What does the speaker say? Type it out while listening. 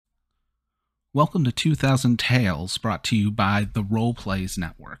Welcome to 2000 Tales, brought to you by the Roleplays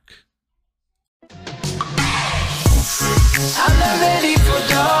Network. I'm not ready for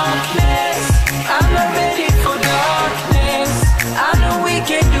darkness. I'm not ready for darkness. I know we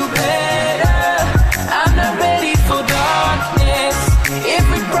can do better. I'm not ready for darkness. If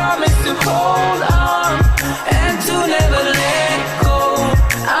we promise to hold on and to never let go,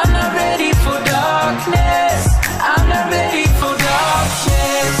 I'm not ready for darkness. I'm not ready for darkness.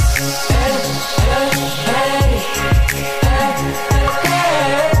 Hey, hey, hey, hey, hey, hey.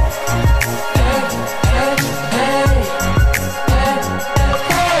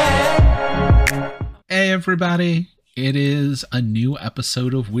 Hey everybody, it is a new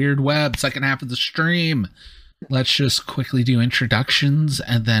episode of Weird Web, second half of the stream. Let's just quickly do introductions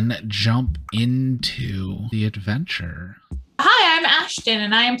and then jump into the adventure. Hi, I'm Ashton,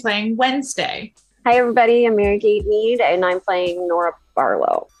 and I am playing Wednesday. Hi everybody, I'm Mary Kate Mead, and I'm playing Nora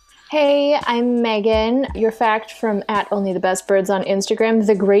Barlow. Hey, I'm Megan. Your fact from @OnlyTheBestBirds on Instagram,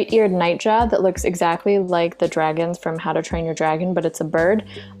 the great-eared nightjar that looks exactly like the dragons from How to Train Your Dragon, but it's a bird,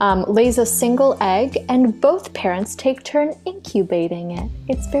 lays a single egg, and both parents take turn incubating it.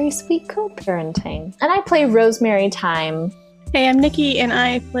 It's very sweet co-parenting. And I play Rosemary Time. Hey, I'm Nikki, and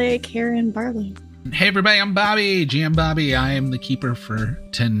I play Pr0n Barlow. Hey everybody, I'm Bobby, GM Bobby. I am the keeper for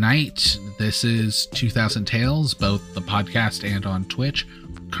tonight. This is 2000 Tales, both the podcast and on Twitch.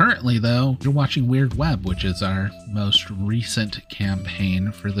 Currently, though, you're watching Weird Web, which is our most recent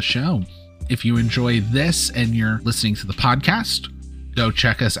campaign for the show. If you enjoy this and you're listening to the podcast, go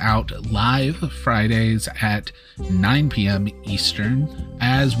check us out live Fridays at 9 p.m. Eastern,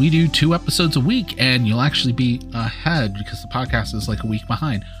 as we do 2 episodes a week, and you'll actually be ahead because the podcast is like a week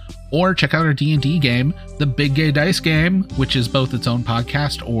behind. Or check out our D&D game, the Big Gay Dice Game, which is both its own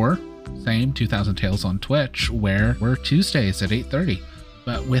podcast or same 2000 Tales on Twitch, where we're Tuesdays at 8:30.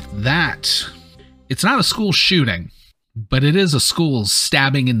 But with that, it's not a school shooting, but it is a school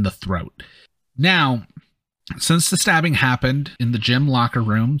stabbing in the throat. Now, since the stabbing happened in the gym locker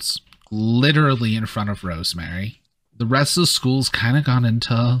rooms, literally in front of Rosemary, the rest of the school's kind of gone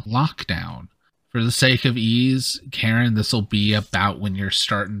into lockdown. For the sake of ease, Karen, this will be about when you're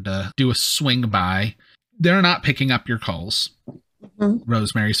starting to do a swing by. They're not picking up your calls. Mm-hmm.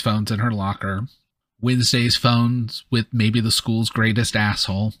 Rosemary's phone's in her locker. Wednesday's phones with maybe the school's greatest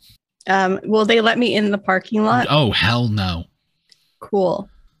asshole. Will they let me in the parking lot? Oh, hell no. Cool.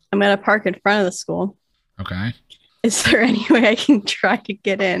 I'm going to park in front of the school. Okay. Is there any way I can try to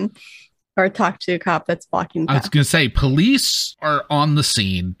get in or talk to a cop that's blocking the path? I was going to say, police are on the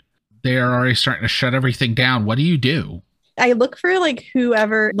scene. They are already starting to shut everything down. What do you do? I look for like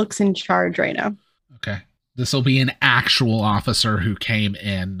whoever looks in charge right now. Okay. This will be an actual officer who came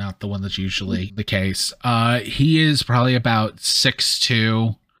in, not the one that's usually the case. He is probably about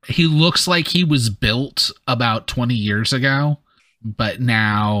 6'2". He looks like he was built about 20 years ago, but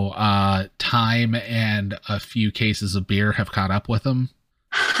now time and a few cases of beer have caught up with him.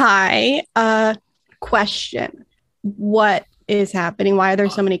 Hi. Question. What is happening? Why are there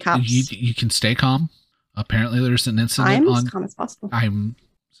so many cops? You can stay calm. Apparently there's an incident. I'm as calm as possible. I'm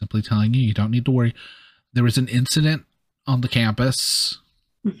simply telling you, you don't need to worry. There was an incident on the campus.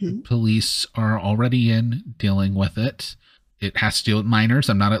 Mm-hmm. Police are already in dealing with it. It has to deal with minors.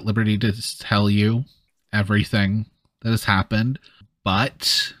 I'm not at liberty to tell you everything that has happened.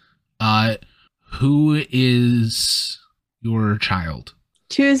 But who is your child?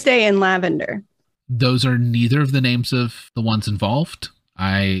 Tuesday and Lavender. Those are neither of the names of the ones involved.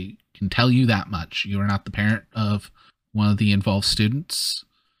 I can tell you that much. You are not the parent of one of the involved students.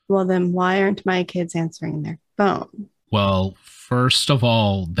 Well, then why aren't my kids answering their phone? Well, first of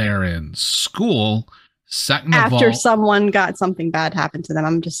all, they're in school. Second of all, after someone got something bad happen to them,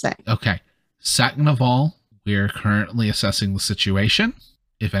 I'm just saying. Okay. Second of all, we're currently assessing the situation.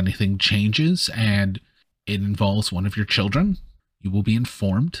 If anything changes and it involves one of your children, you will be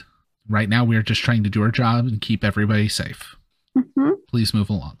informed. Right now, we're just trying to do our job and keep everybody safe. Mm-hmm. Please move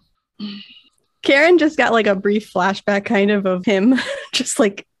along. Karen just got like a brief flashback kind of him just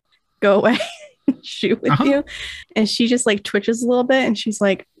like, go away and shoot with you. And she just like twitches a little bit and she's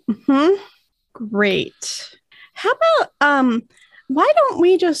like, great. How about, why don't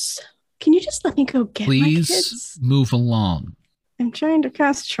we can you just let me go get my kids? Please move along. I'm trying to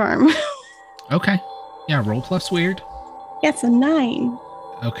cast charm. Okay. Yeah, roll plus weird. Yeah, it's a 9.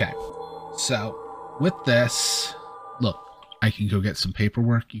 Okay. So with this, look, I can go get some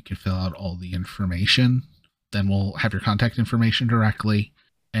paperwork. You can fill out all the information. Then we'll have your contact information directly.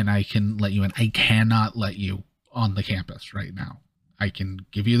 And I can let you in. I cannot let you on the campus right now. I can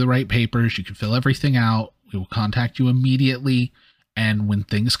give you the right papers. You can fill everything out. We will contact you immediately. And when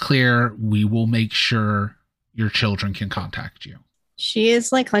things clear, we will make sure your children can contact you. She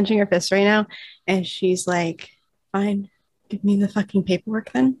is like clenching her fists right now. And she's like, fine, give me the fucking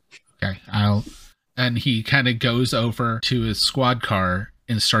paperwork then. Okay, and he kind of goes over to his squad car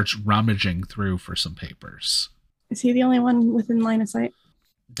and starts rummaging through for some papers. Is he the only one within line of sight?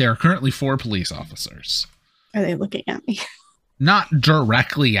 There are currently 4 police officers. Are they looking at me? Not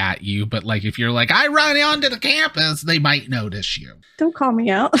directly at you, but like if you're like, I run onto the campus, they might notice you. Don't call me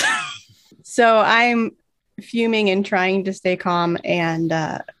out. So I'm fuming and trying to stay calm and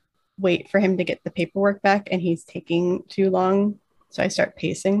wait for him to get the paperwork back, and he's taking too long. So I start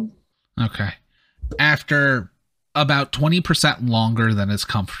pacing. Okay. After about 20% longer than is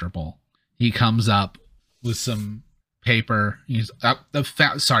comfortable, he comes up with some paper. He's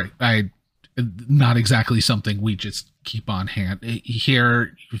not exactly something we just keep on hand.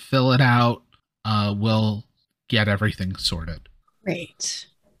 Here, you fill it out. We'll get everything sorted. Great.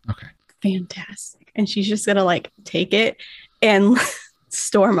 Okay. Fantastic. And she's just gonna like take it and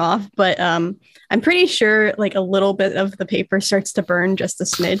storm off. But I'm pretty sure like a little bit of the paper starts to burn just a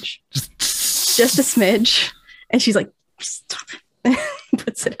smidge. Just a smidge. And she's like, stop it.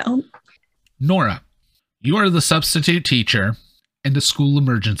 Puts it out. Nora, you are the substitute teacher, and a school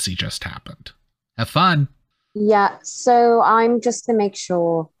emergency just happened. Have fun. Yeah, so I'm just to make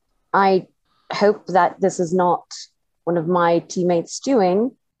sure. I hope that this is not one of my teammates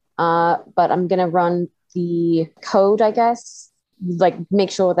doing, but I'm going to run the code, I guess, like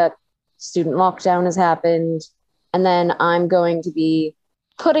make sure that student lockdown has happened. And then I'm going to be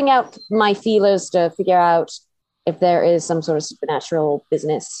putting out my feelers to figure out if there is some sort of supernatural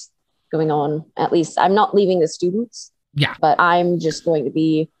business going on. At least I'm not leaving the students. Yeah. But I'm just going to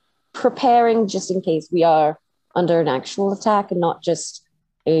be preparing just in case we are under an actual attack and not just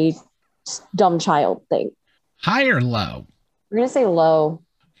a dumb child thing. High or low? We're going to say low.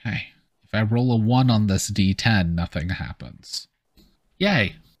 Okay. If I roll a 1 on this D10, nothing happens.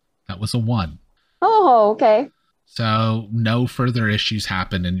 Yay. That was a 1. Oh, okay. So no further issues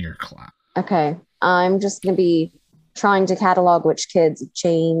happen in your class. Okay. I'm just going to be trying to catalog which kids have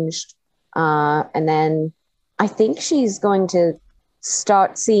changed. And then I think she's going to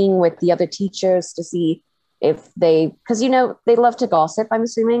start seeing with the other teachers to see if because, they love to gossip, I'm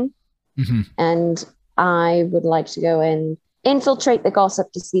assuming. Mm-hmm. And I would like to go and infiltrate the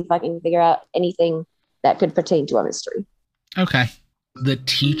gossip to see if I can figure out anything that could pertain to our mystery. Okay. The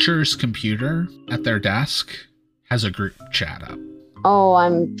teacher's computer at their desk has a group chat up. Oh,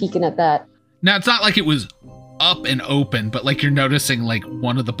 I'm peeking at that. Now, it's not like it was up and open, but like you're noticing like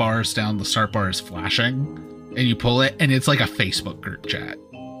one of the bars down the start bar is flashing and you pull it and it's like a Facebook group chat.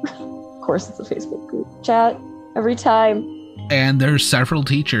 Of course, it's a Facebook group chat every time. And there's several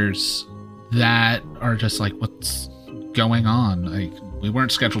teachers that are just like, what's going on? Like, we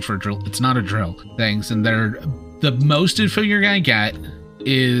weren't scheduled for a drill. It's not a drill. Things. And the most info you're going to get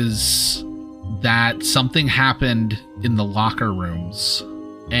is that something happened in the locker rooms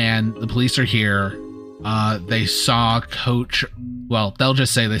and the police are here. They saw Coach, well, they'll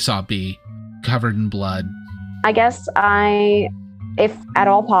just say they saw B covered in blood. I guess if at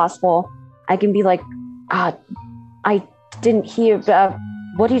all possible, I can be like, I didn't hear,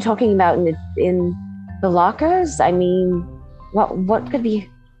 what are you talking about in the lockers? I mean, what could be?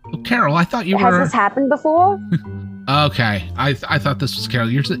 Well, Carol, I thought you Has this happened before? Okay, I thought this was Carol.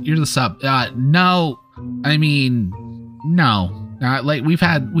 You're the sub. No, I mean, no. Like we've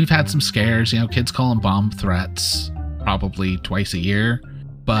had some scares. Kids calling bomb threats probably twice a year,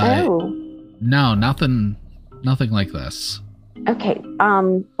 but no, nothing like this. Okay.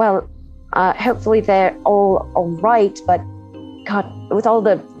 Well, hopefully they're all right. But God, with all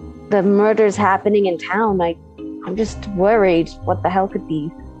the murders happening in town, I'm just worried. What the hell could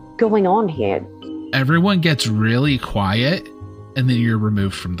be going on here? Everyone gets really quiet, and then you're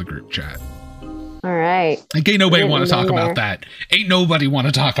removed from the group chat. All right. Like, ain't nobody want to talk about that. Ain't nobody want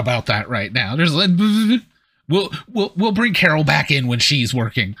to talk about that right now. We'll bring Carol back in when she's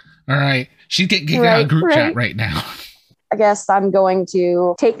working. All right. She's getting out of group chat right now. I guess I'm going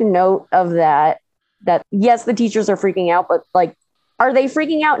to take note of that. That yes, the teachers are freaking out, but like, are they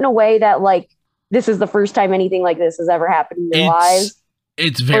freaking out in a way that like this is the first time anything like this has ever happened in their lives?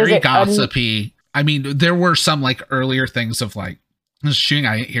 It's very gossipy. I mean, there were some like earlier things of like shooting.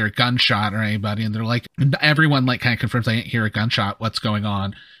 I didn't hear a gunshot or anybody, and they're like, everyone like kind of confirms I didn't hear a gunshot. What's going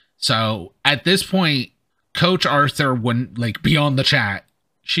on? So at this point, Coach Arthur wouldn't like be on the chat.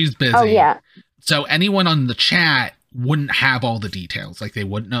 She's busy. Oh yeah. So anyone on the chat wouldn't have all the details. Like they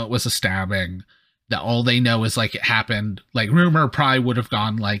wouldn't know it was a stabbing. That all they know is like it happened. Like rumor probably would have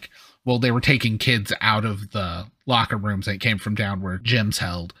gone like Well, they were taking kids out of the locker rooms that came from down where gyms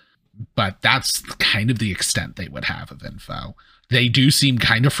held. But that's kind of the extent they would have of info. They do seem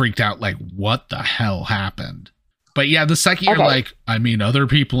kind of freaked out, like, what the hell happened? But yeah, the second you're like, I mean, other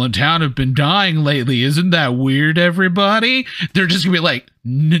people in town have been dying lately. Isn't that weird, everybody? They're just gonna be like,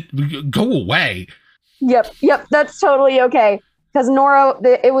 go away. Yep, that's totally okay. Because Nora,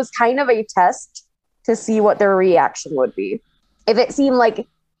 it was kind of a test to see what their reaction would be. If it seemed like,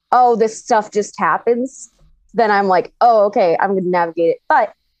 oh, this stuff just happens, then I'm like, oh, okay, I'm going to navigate it.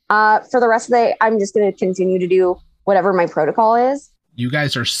 But for the rest of the day, I'm just going to continue to do whatever my protocol is. You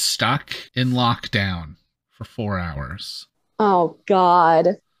guys are stuck in lockdown for 4 hours. Oh,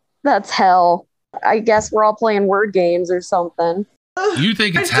 God. That's hell. I guess we're all playing word games or something. You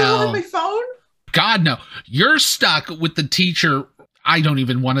think it's I still hell? have my phone? God, no. You're stuck with the teacher. I don't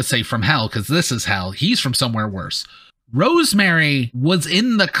even want to say from hell because this is hell. He's from somewhere worse. Rosemary was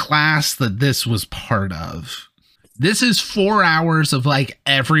in the class that this was part of. This is 4 hours of like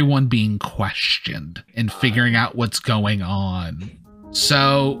everyone being questioned and figuring out what's going on.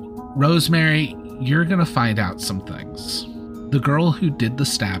 So, Rosemary, you're going to find out some things. The girl who did the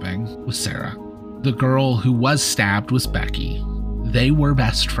stabbing was Sarah. The girl who was stabbed was Becky. They were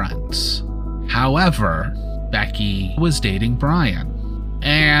best friends. However, Becky was dating Brian.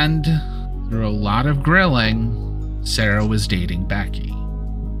 And through a lot of grilling, Sarah was dating Becky.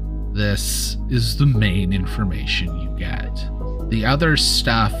 This is the main information you get. The other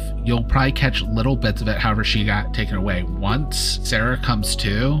stuff, you'll probably catch little bits of it, however she got taken away. Once Sarah comes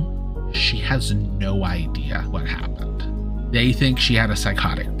to, she has no idea what happened. They think she had a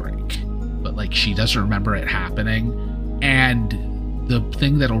psychotic break, but like she doesn't remember it happening. And the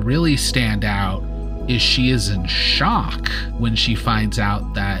thing that'll really stand out is she is in shock when she finds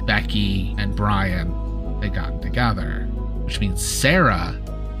out that Becky and Brian had gotten together, which means Sarah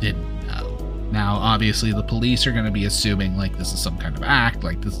didn't know. Now, obviously, the police are going to be assuming like this is some kind of act,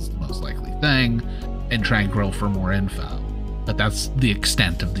 like this is the most likely thing, and try and grill for more info. But that's the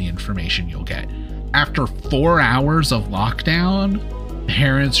extent of the information you'll get. After 4 hours of lockdown,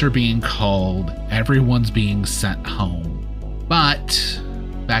 parents are being called, everyone's being sent home. But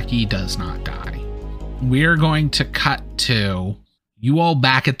Becky does not die. We're going to cut to you all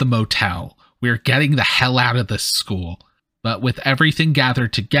back at the motel. We're getting the hell out of this school. But with everything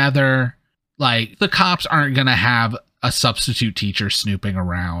gathered together, like the cops aren't going to have a substitute teacher snooping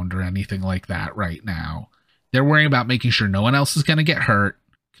around or anything like that right now. They're worrying about making sure no one else is going to get hurt,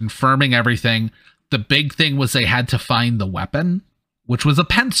 confirming everything. The big thing was they had to find the weapon, which was a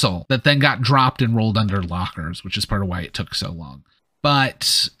pencil that then got dropped and rolled under lockers, which is part of why it took so long.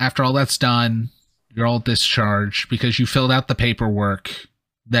 But after all that's done, you're all discharged because you filled out the paperwork.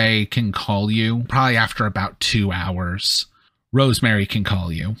 They can call you probably after about 2 hours. Rosemary can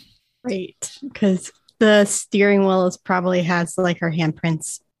call you. Right, because the steering wheel probably has like her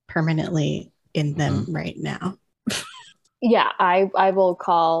handprints permanently in them right now. Yeah, I will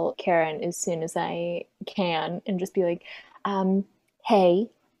call Karen as soon as I can and just be like, hey,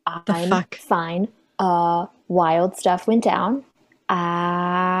 I'm fine. Wild stuff went down.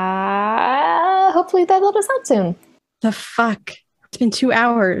 Hopefully they let us out soon. The fuck? It's been 2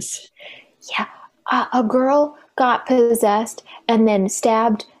 hours. Yeah, a girl got possessed and then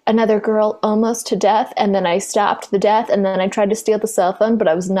stabbed another girl almost to death, and then I stopped the death, and then I tried to steal the cell phone, but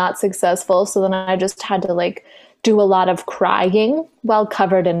I was not successful, so then I just had to like do a lot of crying while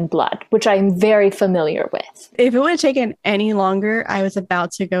covered in blood, which I'm very familiar with. If it would have taken any longer, I was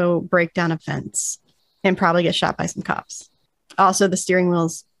about to go break down a fence and probably get shot by some cops. Also, the steering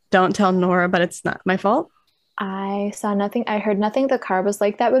wheels, don't tell Nora, but it's not my fault. I saw nothing. I heard nothing. The car was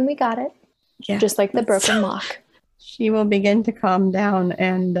like that when we got it. Yeah, just like the broken lock. She will begin to calm down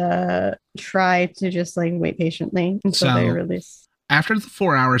and try to just like wait patiently until they release. After the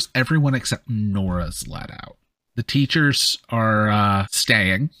 4 hours, everyone except Nora's let out. The teachers are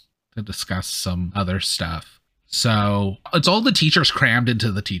staying to discuss some other stuff. So it's all the teachers crammed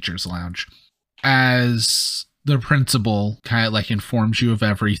into the teachers' lounge. As the principal kind of like informs you of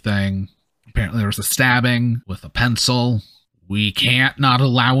everything. Apparently there was a stabbing with a pencil. We can't not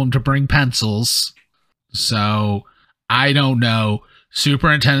allow them to bring pencils. So I don't know.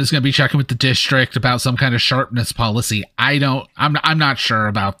 Superintendent's going to be checking with the district about some kind of sharpness policy. I'm not sure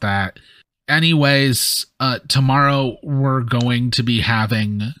about that. Anyways, tomorrow we're going to be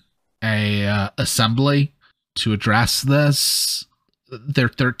having a assembly to address this. They're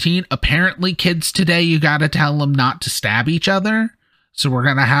 13. Apparently, kids today, you got to tell them not to stab each other. So we're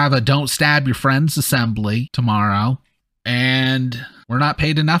going to have a don't stab your friends assembly tomorrow. And we're not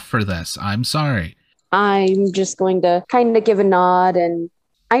paid enough for this. I'm sorry. I'm just going to kind of give a nod and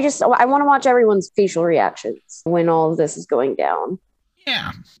I want to watch everyone's facial reactions when all of this is going down.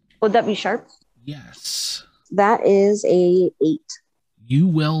 Yeah. Would that be sharp? Yes. That is a 8. You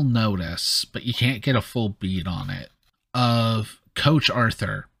will notice, but you can't get a full beat on it, of Coach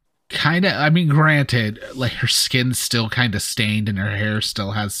Arthur. Kind of, I mean, granted, like her skin's still kind of stained and her hair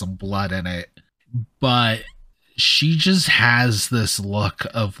still has some blood in it, but she just has this look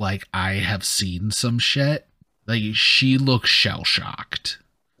of like, I have seen some shit. Like, she looks shell-shocked.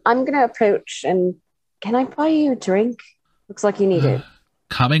 I'm going to approach and, can I buy you a drink? Looks like you need it.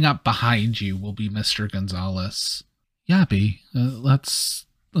 Coming up behind you will be Mr. Gonzalez. Yeah, B, let's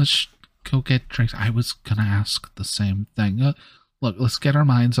go get drinks. I was going to ask the same thing. Look, let's get our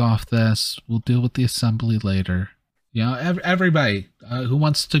minds off this. We'll deal with the assembly later. You know, everybody who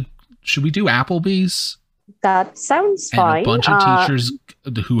wants to, should we do Applebee's? That sounds fine. And a bunch of teachers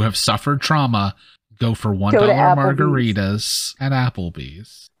who have suffered trauma go for $1 margaritas at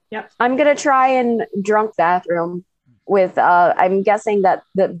Applebee's. Yep. I'm going to try and drunk bathroom with, I'm guessing that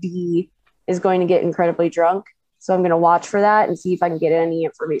the B is going to get incredibly drunk. So I'm going to watch for that and see if I can get any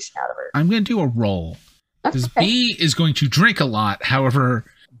information out of her. I'm going to do a roll. Because Okay. B is going to drink a lot. However,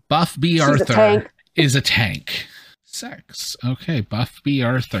 Buff B. Arthur is a tank. 6. Okay, Buff B.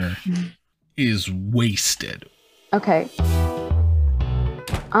 Arthur is wasted. Okay.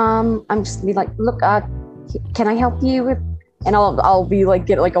 I'm just gonna be like, look, can I help you with? And I'll be like,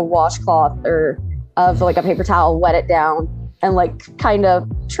 get like a washcloth or of like a paper towel, wet it down, and like kind of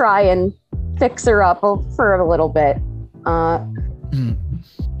try and fix her up for a little bit.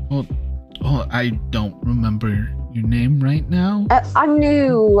 Well, I don't remember your name right now. I'm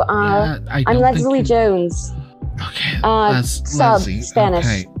new. I'm Leslie Jones. Okay, Leslie. Spanish.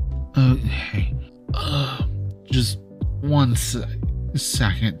 Okay. Okay. Just one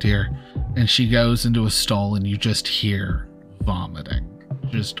second, dear. And she goes into a stall, and you just hear vomiting.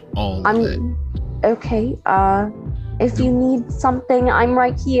 Just all of it. Okay. If you need something, I'm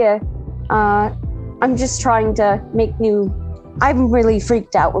right here. I'm just trying to make new. I'm really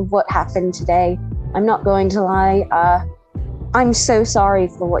freaked out with what happened today. I'm not going to lie. I'm so sorry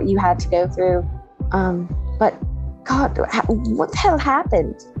for what you had to go through. But God, what the hell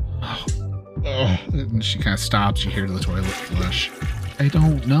happened? And she kind of stops. You hear the toilet flush. I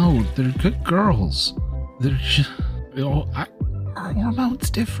don't know. They're good girls. They're just, our hormones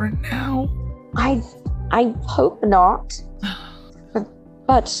different now. I hope not.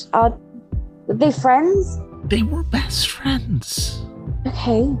 But are they friends? They were best friends.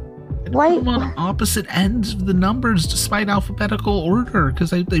 Okay. Why? On opposite ends of the numbers despite alphabetical order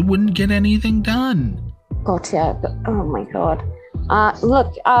because they wouldn't get anything done. Gotcha. Oh my God.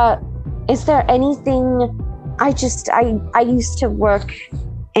 Look, is there anything? I used to work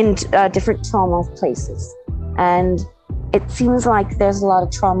in different trauma places, and it seems like there's a lot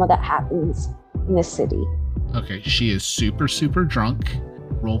of trauma that happens in this city. Okay, she is super, super drunk.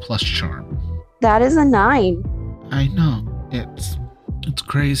 Roll plus charm. That is a 9. I know. It's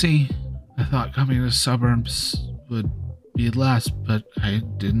crazy. I thought coming to the suburbs would be less, but I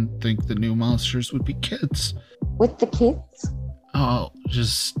didn't think the new monsters would be kids. With the kids? Oh,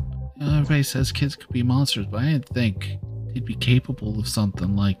 just everybody says kids could be monsters, but I didn't think they'd be capable of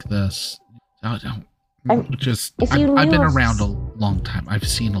something like this. I've been around a long time. I've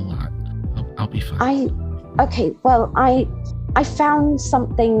seen a lot. I'll be fine. Okay. Well, I found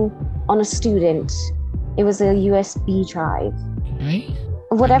something on a student. It was a USB drive. Okay.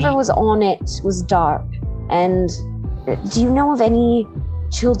 Whatever was on it was dark. And do you know of any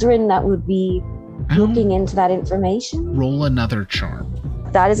children that would be looking into that information? Roll another charm.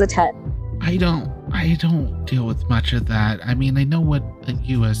 That is a 10. I don't deal with much of that. I mean, I know what a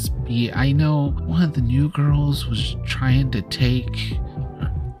USB. I know one of the new girls was trying to take.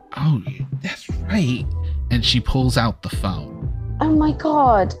 Oh, that's right. And she pulls out the phone. Oh my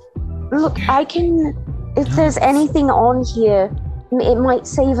God. Look, I can. If there's anything on here, it might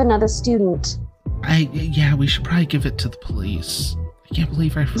save another student. Yeah, we should probably give it to the police. I can't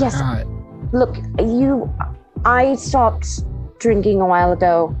believe I forgot. Yes. Look, I stopped drinking a while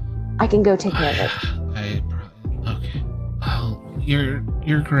ago. I can go take care of it. Okay. Well,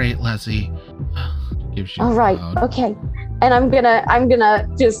 you're great, Leslie. Gives you all right. phone. Okay. And I'm gonna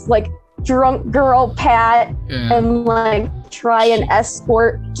just like drunk girl pat and like try and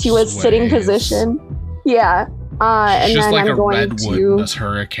escort to a sitting position. Yeah. And just then like I'm a going redwood in this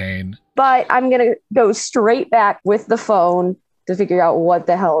hurricane. But I'm gonna go straight back with the phone to figure out what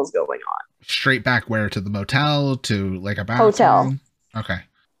the hell is going on. Straight back where? To the motel? To like a bathroom? Hotel. Okay.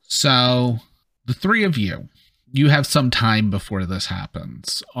 So the three of you have some time before this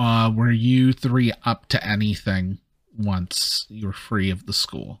happens. Were you three up to anything once you're free of the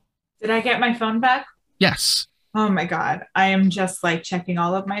school. Did I get my phone back? Yes. Oh my God. I am just like checking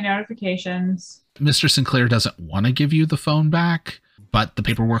all of my notifications. Mr. Sinclair doesn't want to give you the phone back, but the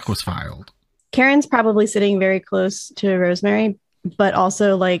paperwork was filed. Karen's probably sitting very close to Rosemary, but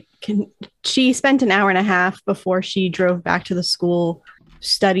also like she spent an hour and a half before she drove back to the school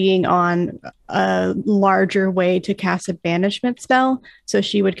studying on a larger way to cast a banishment spell. So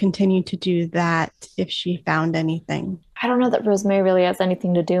she would continue to do that if she found anything. I don't know that Rosemary really has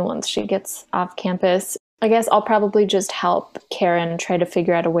anything to do once she gets off campus. I guess I'll probably just help Karen try to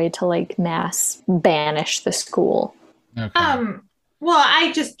figure out a way to like mass banish the school. Okay. Well,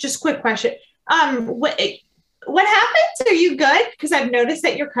 I just quick question. What happened? Are you good? Because I've noticed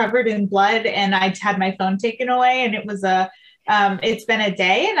that you're covered in blood, and I had my phone taken away, and it was it's been a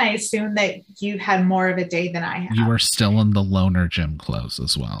day, and I assume that you had more of a day than I have. You are still in the loner gym clothes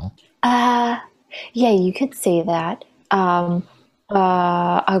as well. Yeah, you could say that.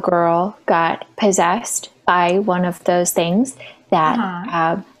 A girl got possessed by one of those things that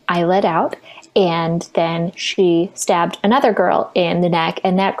I let out, and then she stabbed another girl in the neck,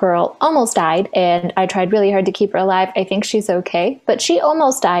 and that girl almost died, and I tried really hard to keep her alive. I think she's okay, but she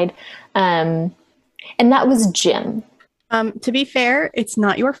almost died. And that was Jim. To be fair, it's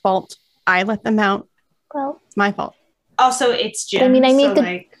not your fault. I let them out. Well, it's my fault. Also, it's Jim. I mean, I made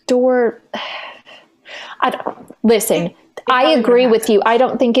the door. Listen, I agree with you. I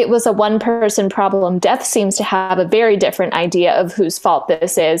don't think it was a one-person problem. Death seems to have a very different idea of whose fault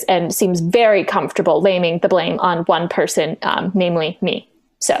this is, and seems very comfortable laying the blame on one person, namely me.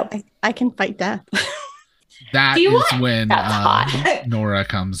 So I can fight death. That is when Nora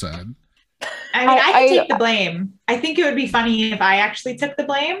comes in. I mean, I can take the blame. I think it would be funny if I actually took the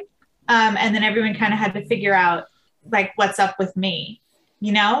blame, and then everyone kind of had to figure out like what's up with me,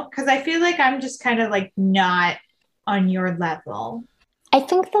 you know? Because I feel like I'm just kind of like not on your level. I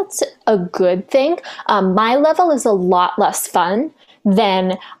think that's a good thing. My level is a lot less fun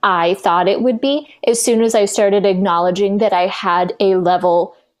than I thought it would be as soon as I started acknowledging that I had a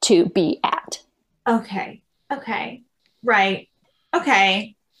level to be at. Okay. Right.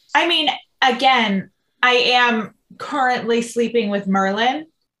 Okay. I mean, again, I am currently sleeping with Merlin,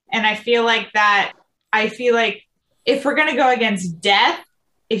 and I feel like if we're going to go against death,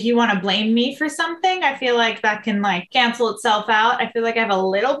 if you want to blame me for something, I feel like that can like cancel itself out. I feel like I have a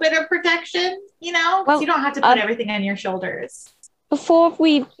little bit of protection, you know? Well, you don't have to put everything on your shoulders. Before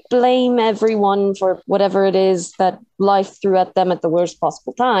we blame everyone for whatever it is that life threw at them at the worst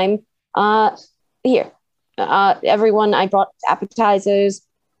possible time, here, everyone, I brought appetizers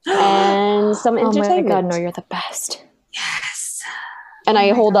and some entertainment. Oh my God, no, you're the best. Yes. And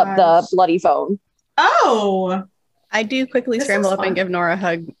I hold up the bloody phone. Oh. I do quickly scramble up and give Nora a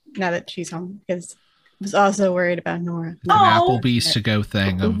hug now that she's home, because I was also worried about Nora. An Applebee's to-go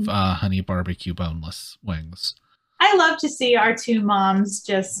thing of honey barbecue boneless wings. I love to see our two moms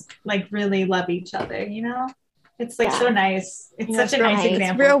just like really love each other, you know? It's like so nice. It's such a nice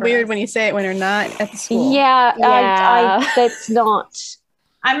example. It's real weird when you say it when you're not at the school. Yeah. I that's not.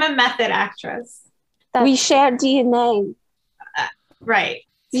 I'm a method actress. We share DNA. Right.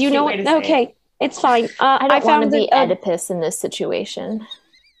 You know what? Okay. It's fine. I don't want to be Oedipus in this situation.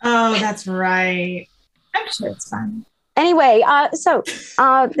 Oh, that's right. I'm sure it's fine. Anyway, so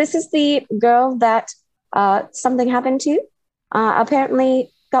this is the girl that something happened to.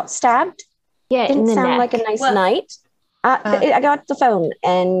 Apparently got stabbed. Yeah, didn't sound neck. like a nice night. I got the phone,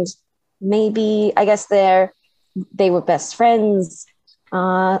 and maybe I guess they were best friends.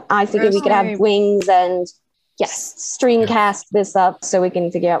 I figured we could have wings and stream cast this up so we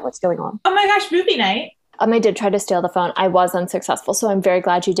can figure out what's going on. Oh my gosh, movie night. I did try to steal the phone. I was unsuccessful, so I'm very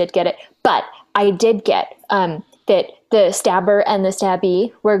glad you did get it. But I did get that the stabber and the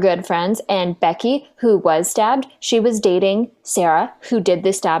stabbee were good friends, and Becky, who was stabbed, she was dating Sarah, who did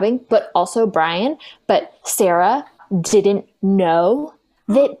the stabbing, but also Brian. But Sarah didn't know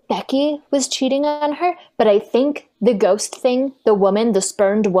that Becky was cheating on her. But I think the ghost thing, the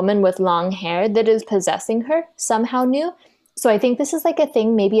spurned woman with long hair that is possessing her, somehow knew. So I think this is like a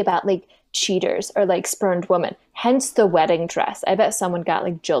thing maybe about like cheaters or like spurned woman, hence the wedding dress. I bet someone got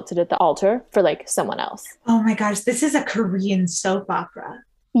like jilted at the altar for like someone else. Oh my gosh, this is a Korean soap opera.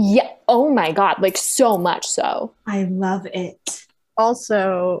 Yeah. Oh my God, like so much so. I love it.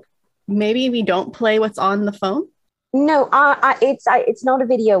 Also, maybe we don't play what's on the phone. No, it's not a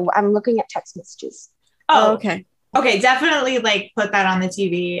video. I'm looking at text messages. Oh, okay. Okay, definitely like put that on the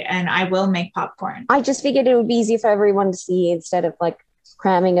TV, and I will make popcorn. I just figured it would be easier for everyone to see instead of like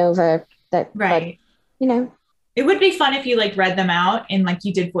cramming over that. Right. But, you know, it would be fun if you like read them out and like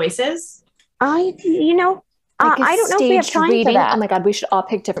you did voices. I Like a I don't know if we have staged time for reading. that. Oh my god, we should all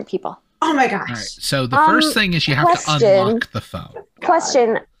pick different people. Oh my All right. gosh. So the first thing is you have to question. unlock the phone.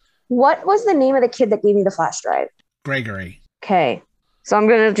 Question: what was the name of the kid that gave me the flash drive? Gregory. Okay, so I'm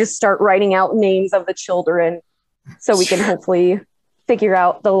gonna just start writing out names of the children, so we can hopefully figure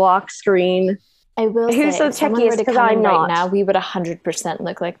out the lock screen. I will Who's say, the if someone were techiest? to 'Cause come I'm in not. right now, we would 100%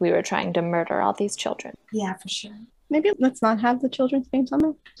 look like we were trying to murder all these children. Yeah, for sure. Maybe let's not have the children's names on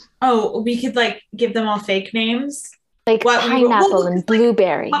there. Oh, we could like give them all fake names. Like What we- pineapple well, and like,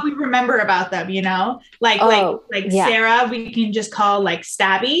 blueberry. What we remember about them, you know? Like yeah. Sarah, we can just call like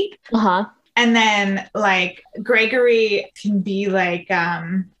Stabby. Uh-huh. And then like Gregory can be like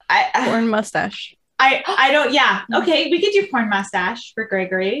Pr0n mustache. I don't okay, we could do Pr0n mustache for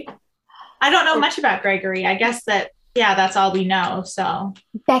Gregory. I don't know much about Gregory. I guess that's all we know. So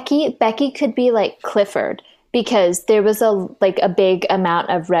Becky could be like Clifford because there was a big amount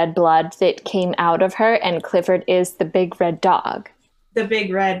of red blood that came out of her, and Clifford is the big red dog. the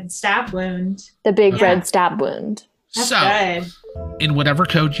big red stab wound. The big Yeah. red stab wound. That's So, good. in whatever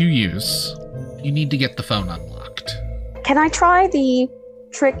code you use, you need to get the phone unlocked. Can I try the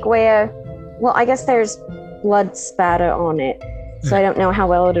trick where, well, I guess there's blood spatter on it, so I don't know how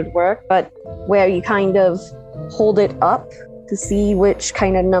well it would work, but where you kind of hold it up to see which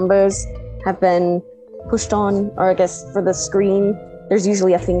kind of numbers have been pushed on, or I guess for the screen, there's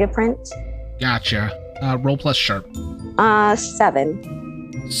usually a fingerprint. Gotcha. Roll plus sharp.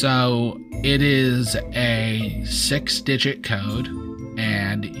 7. So it is a 6-digit code,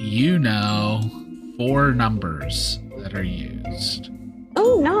 and you know 4 numbers that are used.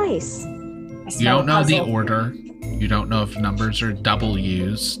 Oh, nice. You don't know the order. You don't know if numbers are double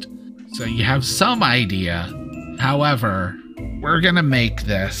used. So you have some idea. However, we're going to make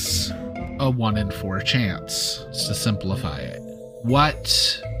this a 1 in 4 chance just to simplify it.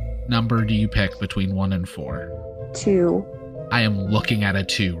 What number do you pick between 1 and 4? 2. I am looking at a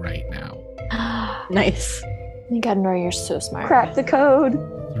 2 right now. Nice. You gotta know you're so smart. Crack the code.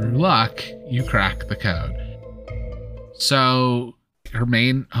 Through luck, you crack the code. So her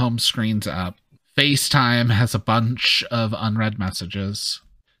main home screen's up. FaceTime has a bunch of unread messages.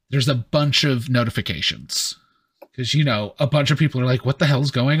 There's a bunch of notifications. Because, you know, a bunch of people are like, what the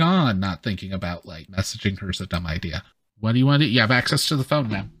hell's going on? Not thinking about, like, messaging her is a dumb idea. What do you want to do? You have access to the phone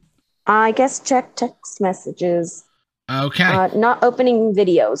now. I guess check text messages. Okay. Not opening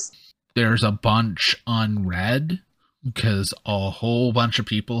videos. There's a bunch unread because a whole bunch of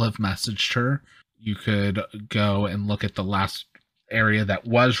people have messaged her. You could go and look at the last area that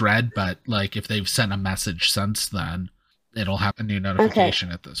was read, but like if they've sent a message since then, it'll have a new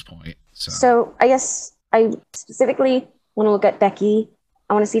notification at this point. So I guess I specifically want to look at Becky.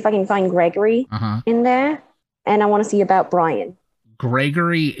 I want to see if I can find Gregory in there, and I want to see about Brian.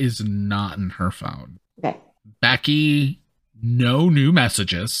 Gregory is not in her phone. Okay. Becky, no new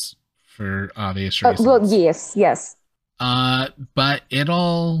messages for obvious reasons. Well, yes. But it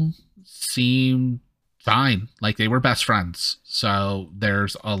all seemed fine. Like they were best friends. So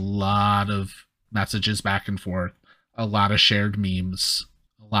there's a lot of messages back and forth, a lot of shared memes,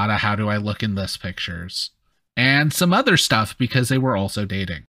 a lot of how do I look in this pictures, and some other stuff because they were also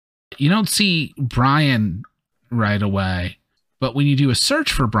dating. You don't see Brian right away, but when you do a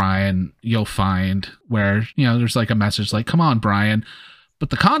search for Brian, you'll find where, you know, there's like a message like, come on, Brian. But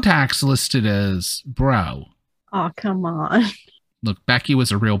the contact's listed as bro. Oh, come on. Look, Becky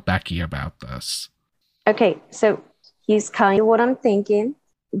was a real Becky about this. Okay, so here's kind of what I'm thinking.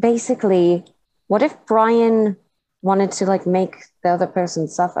 Basically, what if Brian wanted to like make the other person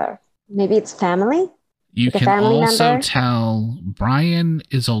suffer? Maybe it's family? You like can family also member? tell Brian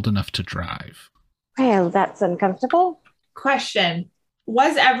is old enough to drive. Well, that's uncomfortable. Question.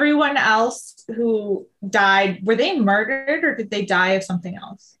 Was everyone else who died, were they murdered or did they die of something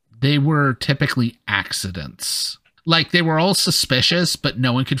else? They were typically accidents. Like they were all suspicious, but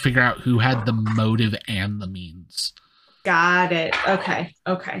no one could figure out who had the motive and the means. Got it.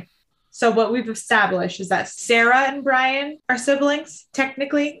 Okay. So what we've established is that Sarah and Brian are siblings,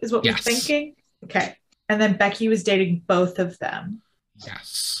 technically, is what Yes. we're thinking. Okay. And then Becky was dating both of them,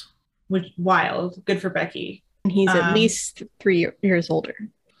 Yes. which wild. Good for Becky. And he's at least 3 years older.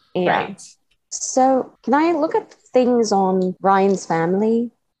 Yeah. Right. So can I look at things on Brian's family?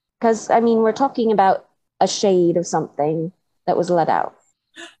 Because, I mean, we're talking about a shade of something that was let out.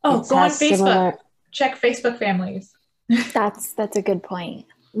 Oh, It go on has Facebook. similar- Check Facebook families. That's a good point.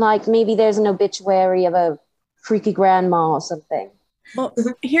 like maybe there's an obituary of a freaky grandma or something. Well,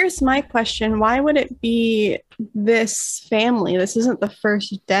 here's my question. Why would it be this family? This isn't the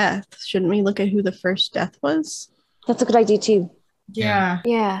first death. Shouldn't we look at who the first death was? That's a good idea too. Yeah.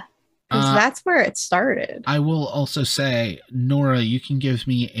 Yeah. Because that's where it started. I will also say, Nora, you can give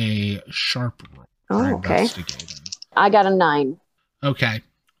me a sharp roll for Oh, okay. investigating. I got a 9. Okay.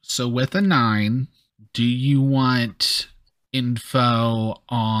 So with a 9, do you want info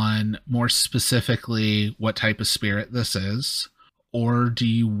on more specifically what type of spirit this is? Or do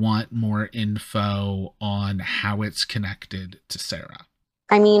you want more info on how it's connected to Sarah?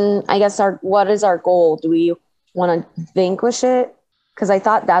 I mean, I guess what is our goal? Do we want to vanquish it? Because I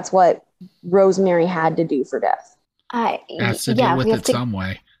thought that's what Rosemary had to do for death. It has to deal with it some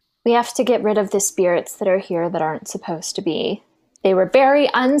way. We have to get rid of the spirits that are here that aren't supposed to be. They were very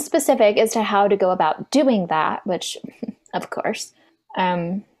unspecific as to how to go about doing that, which, of course.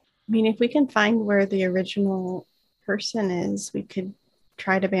 I mean, if we can find where the original person is, we could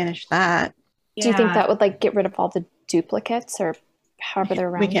try to banish that. Do you think that would like get rid of all the duplicates or however they're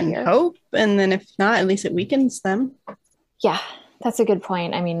around here? We can hope, and then if not, at least it weakens them. Yeah, that's a good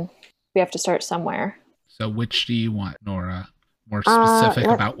point. I mean, we have to start somewhere. So which do you want, Nora? More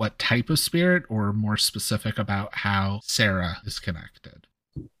specific about what type of spirit, or more specific about how Sarah is connected?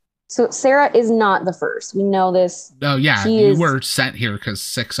 So Sarah is not the first. We know this. Oh, yeah. You were sent here because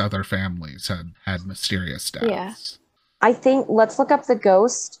 6 other families had mysterious deaths. Yeah. I think let's look up the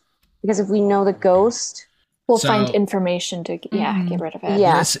ghost, because if we know the ghost, we'll find information to get rid of it.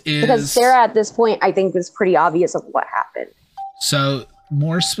 Yeah, because Sarah at this point, I think, is pretty obvious of what happened. So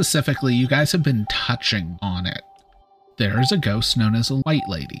more specifically, you guys have been touching on it. There is a ghost known as a white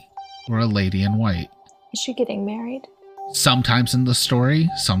lady, or a lady in white. Is she getting married? Sometimes in the story,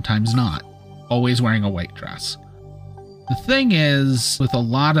 sometimes not. Always wearing a white dress. The thing is, with a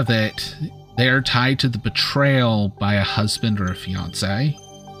lot of it, they are tied to the betrayal by a husband or a fiancé.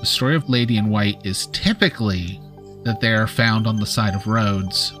 The story of Lady in White is typically that they are found on the side of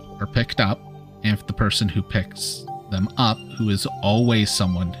roads or picked up, and if the person who picks them up, who is always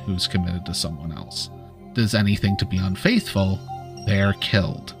someone who's committed to someone else, does anything to be unfaithful, they are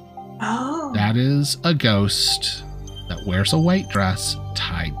killed. Oh. That is a ghost that wears a white dress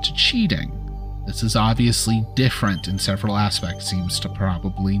tied to cheating. This is obviously different in several aspects, seems to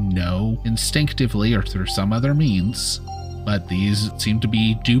probably know instinctively or through some other means, but these seem to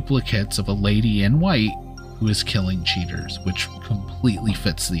be duplicates of a lady in white who is killing cheaters, which completely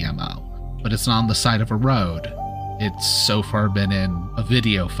fits the MO. But it's not on the side of a road. It's so far been in a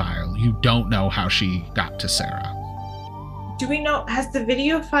video file. You don't know how she got to Sarah. Do we know, has the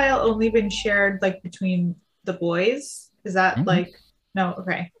video file only been shared like between the boys? Is that like, no,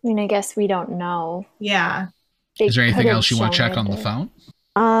 okay. I mean, I guess we don't know. Yeah. Is there anything else you want to check on the phone?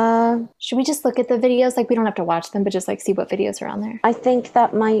 Should we just look at the videos? Like, we don't have to watch them, but just like see what videos are on there. I think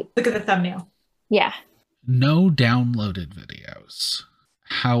that might... Look at the thumbnail. Yeah. No downloaded videos.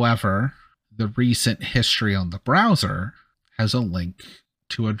 However, the recent history on the browser has a link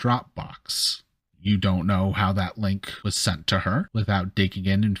to a Dropbox. You don't know how that link was sent to her without digging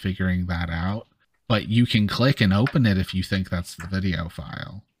in and figuring that out, but you can click and open it if you think that's the video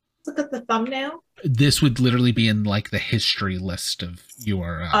file. Look at the thumbnail. This would literally be in like the history list of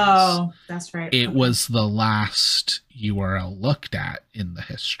URLs. Oh, that's right. It was the last URL looked at in the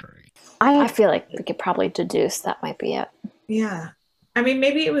history. I feel like we could probably deduce that might be it. Yeah. I mean,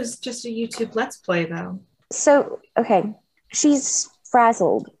 maybe it was just a YouTube Let's Play, though. So, okay. She's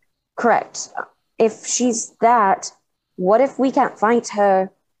frazzled. Correct. If she's that, what if we can't find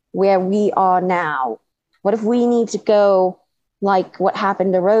her where we are now? What if we need to go, like what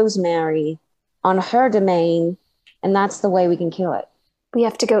happened to Rosemary, on her domain, and that's the way we can kill it? We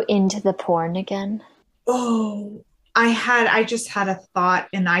have to go into the porn again. Oh, I just had a thought,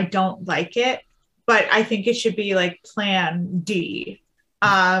 and I don't like it, but I think it should be like Plan D.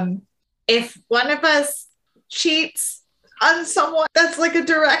 If one of us cheats on someone, that's like a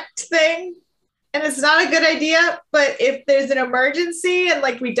direct thing, and it's not a good idea, but if there's an emergency and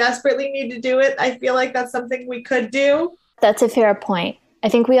like we desperately need to do it, I feel like that's something we could do. That's a fair point. I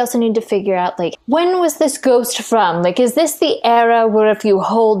think we also need to figure out, like, when was this ghost from? Like, is this the era where if you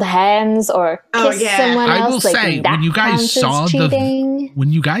hold hands or kiss someone else, I will say, when you guys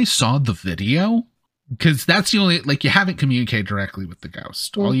saw the video, because that's the only, like, you haven't communicated directly with the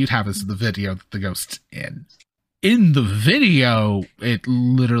ghost. All you'd have is the video that the ghost's in. In the video, it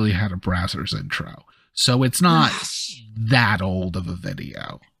literally had a browser's intro. So it's not that old of a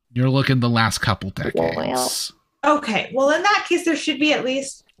video. You're looking the last couple decades. Okay, well, in that case, there should be at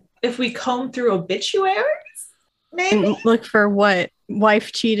least, if we comb through obituaries, maybe? And look for what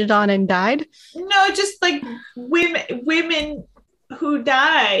wife cheated on and died? No, just like women who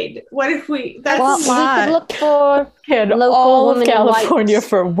died. What if we... That's well, we could look for all of California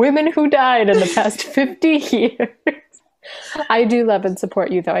for women who died in the past 50 years. I do love and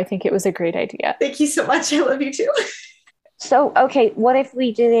support you, though. I think it was a great idea. Thank you so much. I love you too. So, okay, what if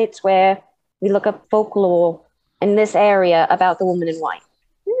we did it where we look up folklore in this area about the woman in white?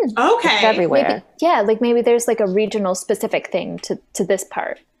 It's Okay. everywhere. Maybe there's like a regional specific thing to this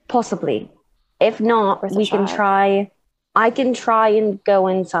part. Possibly. If not, Worth a we can shot. try. I can try and go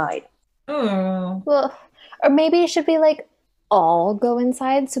inside. Oh, Well, or maybe should we like all go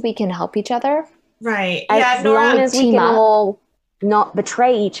inside so we can help each other? right. As Yeah, long Nora. as we team can up. all not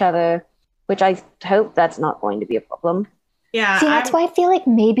betray each other, which I hope that's not going to be a problem. Yeah. See, that's why I feel like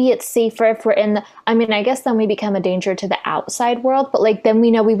maybe it's safer if we're in the. I mean, I guess then we become a danger to the outside world, but like then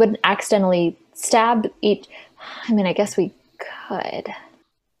we know we wouldn't accidentally stab each. I mean, I guess we could.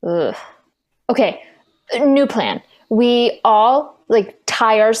 Ugh. Okay, new plan. We all like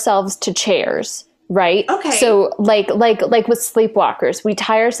tie ourselves to chairs, right? Okay. So like with sleepwalkers, we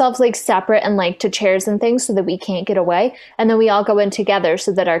tie ourselves like separate and like to chairs and things so that we can't get away, and then we all go in together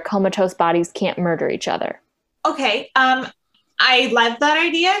so that our comatose bodies can't murder each other. Okay. I love that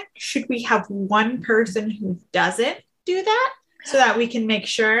idea. Should we have one person who doesn't do that so that we can make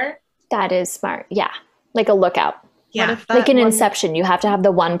sure? That is smart. Yeah. Like a lookout. Yeah. What if Like in one- Inception, you have to have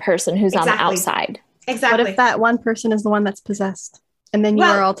the one person who's on the Exactly. outside. Exactly. What if that one person is the one that's possessed, and then you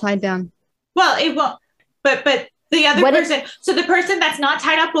Well- are all tied down? Well, it won't. But the other What if- person. So the person that's not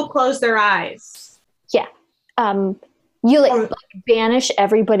tied up will close their eyes. You like, Or- banish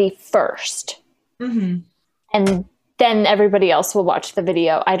everybody first, Mm-hmm. and then everybody else will watch the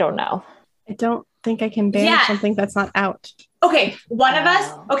video. I don't know. I don't think I can banish Yeah. something that's not out. Okay, one of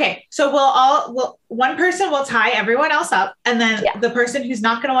us. Wow. Okay, so one person will tie everyone else up, and then Yeah. the person who's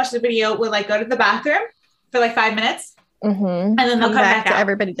not going to watch the video will like go to the bathroom for like 5 minutes, Mm-hmm. and then they'll Come come back back to out.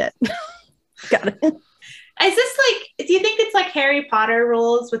 everybody dead. Got it. Is this like? Do you think it's like Harry Potter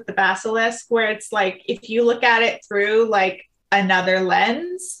rules with the basilisk, where it's like if you look at it through like another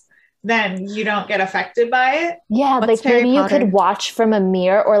lens, then you don't get affected by it? Yeah, What's like Harry maybe you Potter? could watch from a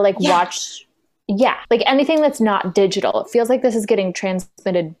mirror or like Yeah. watch. Yeah, like anything that's not digital. It feels like this is getting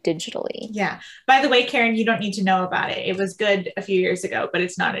transmitted digitally. Yeah. By the way, Karen, you don't need to know about it. It was good a few years ago, but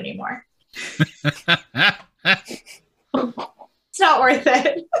it's not anymore. It's not worth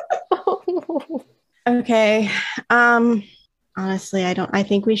it. Okay. Honestly, I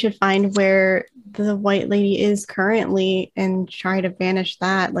think we should find where the white lady is currently and try to banish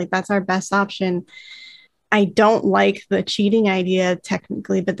that. Like that's our best option. I don't like the cheating idea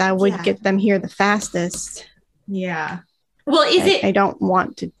technically, but that would Yeah. get them here the fastest. Yeah. Well, is it I don't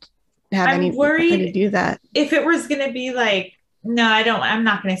want to have I'm anybody worried- do that. if it was going to be like, no, I'm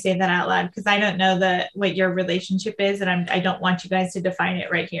not going to say that out loud because I don't know what your relationship is, and I don't want you guys to define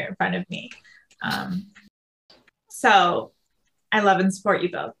it right here in front of me. So I love and support you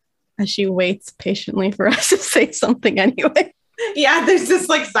both. As she waits patiently for us to say something anyway. Yeah, there's just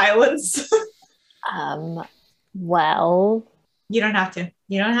like silence. Well, You don't have to.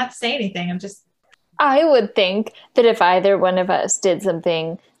 You don't have to say anything. I'm just I would think that if either one of us did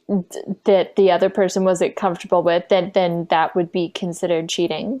something that the other person wasn't comfortable with, then that would be considered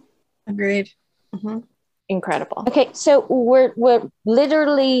cheating. Agreed. Mm-hmm. Incredible. Okay, so we're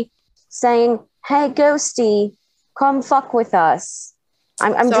literally saying, "Hey, Ghosty, come fuck with us."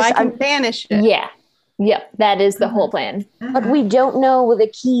 I'm So I just, can banish it. Yeah. Yep. That is the whole plan. but we don't know the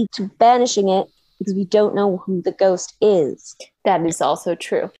key to banishing it because we don't know who the ghost is. That is also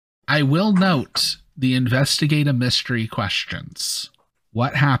true. I will note the investigate a mystery questions.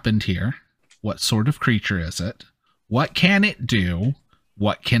 What happened here? What sort of creature is it? What can it do?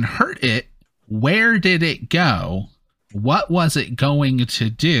 What can hurt it? Where did it go? What was it going to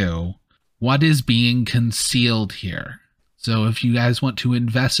do? What is being concealed here? So if you guys want to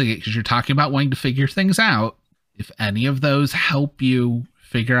investigate, because you're talking about wanting to figure things out, if any of those help you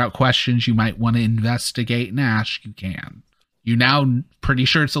figure out questions you might want to investigate and ask, you can. You now pretty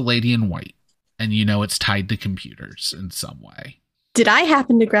sure it's a lady in white, and you know it's tied to computers in some way. Did I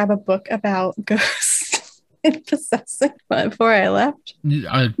happen to grab a book about ghosts and possessing before I left?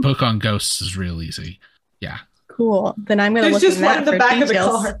 A book on ghosts is real easy. Yeah. Cool. Then I'm going to There's look just in one that in the for back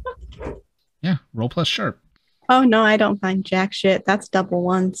details. of the car. Yeah. Roll plus sharp. Oh no, I don't find jack shit. That's double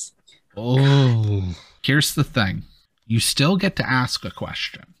ones. Oh. Here's the thing. You still get to ask a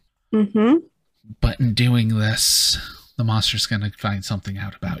question. Mm-hmm. But in doing this, the monster's going to find something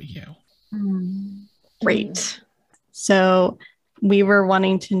out about you. Great. So we were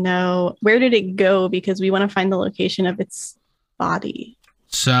wanting to know, where did it go? Because we want to find the location of its body.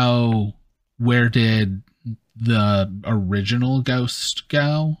 So, where did the original ghost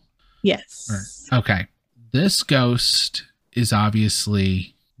go? Yes. Okay. This ghost is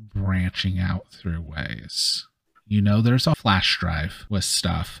obviously branching out through ways. You know there's a flash drive with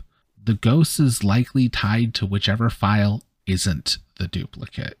stuff. The ghost is likely tied to whichever file isn't the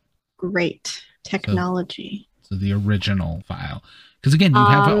duplicate. Great technology. So the original file. Because again, you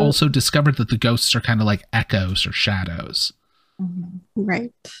have also discovered that the ghosts are kind of like echoes or shadows.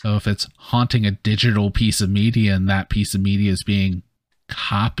 Right. So if it's haunting a digital piece of media and that piece of media is being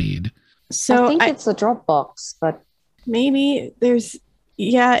copied. So I think it's a Dropbox, but maybe there's,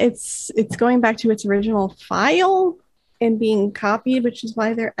 it's going back to its original file and being copied, which is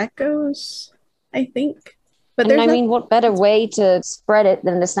why they're echoes, I think. But and I mean, what better way to spread it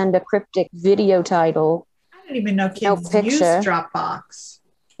than to send a cryptic video title? I don't even know kids No use picture. Dropbox.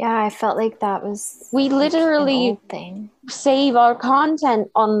 Yeah, I felt like that was We like, literally an old thing. save our content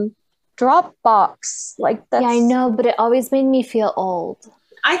on Dropbox. Like that's Yeah, I know, but it always made me feel old.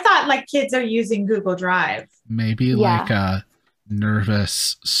 I thought like kids are using Google Drive. Maybe Yeah. like a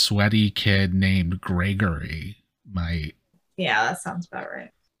nervous, sweaty kid named Gregory might. Yeah, that sounds about right.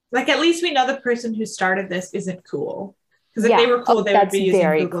 Like at least we know the person who started this isn't cool. Because if Yeah. they were cool, they would That's be using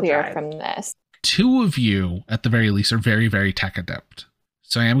very Google clear Drive. from this. Two of you, at the very least, are very, very tech adept.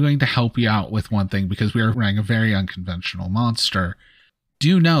 So I am going to help you out with one thing because we are running a very unconventional monster.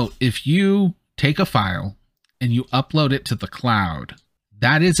 Do note, if you take a file and you upload it to the cloud,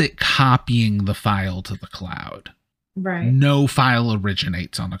 that is it copying the file to the cloud. Right. No file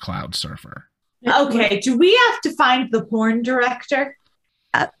originates on a cloud server. Okay, do we have to find the porn director?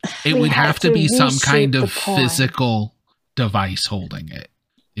 It We would have have to to be some reshoot kind the of porn. physical device holding it.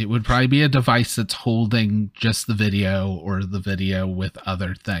 It would probably be a device that's holding just the video or the video with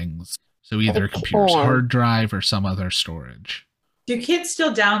other things. So either a computer's porn. hard drive or some other storage. Do kids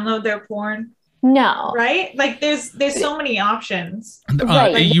still download their porn? No. Right? Like there's so many options.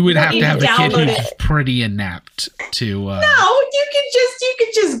 Right. You would You have don't to have need a to kid download who's it. pretty inept to. No, you can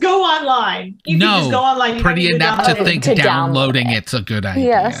just go online. You can just go online. You pretty don't need inept to download it. think To download downloading it. it's a good idea.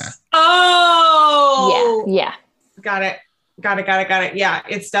 Yes. Oh, Yeah. Got it. Yeah,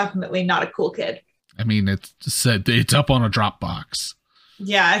 it's definitely not a cool kid. I mean, it's up on a Dropbox.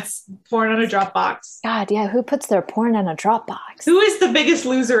 Yeah, it's porn on a Dropbox. God, yeah. Who puts their porn in a Dropbox? Who is the biggest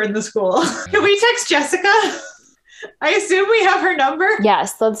loser in the school? Can we text Jessica? I assume we have her number.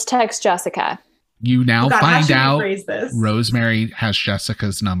 Yes, let's text Jessica. You now Oh God, how find should we out phrase this? Rosemary has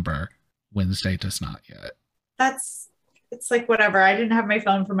Jessica's number. Wednesday does not yet. It's like whatever. I didn't have my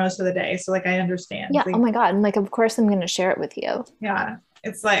phone for most of the day, so like I understand. Yeah. Like, Oh my God. And like, of course, I'm going to share it with you. yeah.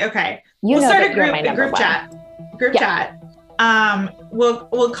 It's like okay. You We'll know start that a you're my group number one. chat. Group Yeah. chat.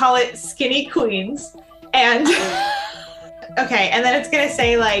 We'll call it Skinny Queens, and okay, and then it's gonna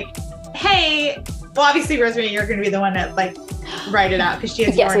say like, hey. Well, obviously, Rosemary, you're gonna be the one that like write it out because she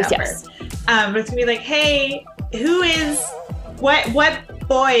has Yes, your yes, number. yes. But it's gonna be like, hey, what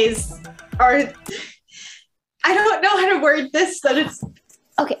boys are? I don't know how to word this, but it's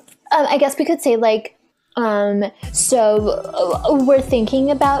Okay. I guess we could say like, so we're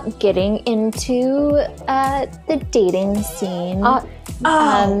thinking about getting into the dating scene.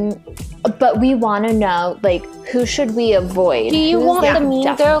 But we want to know like who should we avoid? Do you Who's, want like, the mean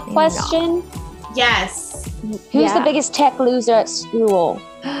girl definitely not? question? yes. Who's Yeah. the biggest tech loser at school?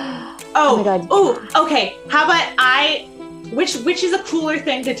 Oh my God. Oh, okay. How about which is a cooler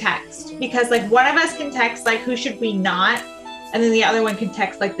thing to text? Because like one of us can text like who should we not, and then the other one can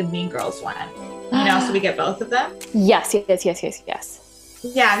text like the mean girls one. You know, so we get both of them. Yes.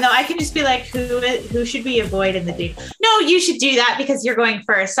 Yeah, no, I can just be like, who should we avoid in the date? No, you should do that because you're going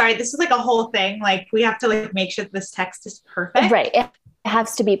first. Sorry, this is like a whole thing. Like we have to like make sure this text is perfect. Right. It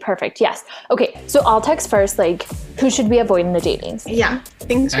has to be perfect. Yes. Okay. So I'll text first. Like, who should we avoid in the dating scene? Yeah.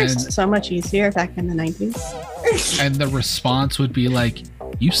 Things were And- so much easier back in the 90s. And the response would be like,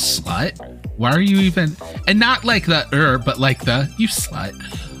 you slut? Why are you even, and not like the but like the, you slut.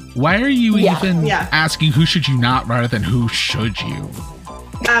 Why are you even Yeah. asking who should you not rather than who should you?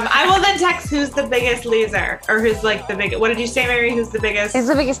 I will then text who's the biggest loser or who's like the biggest. What did you say, Mary? Who's the biggest? Who's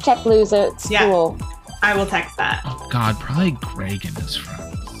the biggest tech loser at Yeah. school? I will text that. Oh God, probably Greg and his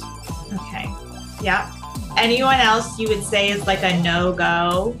friends. Okay. Yeah. Anyone else you would say is like a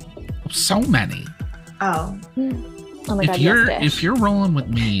no-go? So many. Oh. Oh my If God. you're yes, if you're rolling with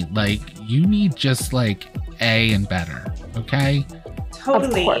me, like you need just like A and better, okay?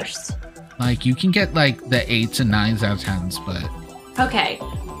 Totally. Of course. Like you can get like the 8s and 9s out of 10s, but Okay.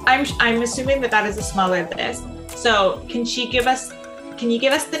 I'm assuming that is a smaller list. So can you give us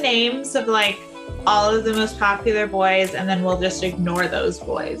the names of like all of the most popular boys, and then we'll just ignore those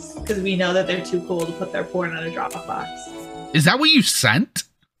boys because we know that they're too cool to put their porn on a Dropbox. is that what you sent?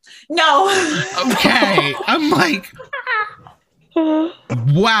 No. Okay. I'm like,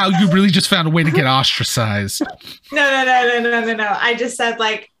 Wow, you really just found a way to get ostracized. No. I just said who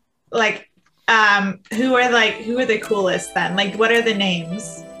are the coolest then? Like, what are the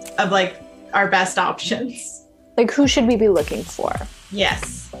names of like our best options? Like, who should we be looking for?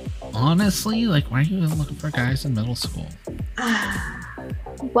 Yes. Honestly, like, why are you looking for guys in middle school?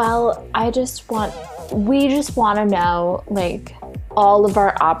 Well, we just want to know, like, all of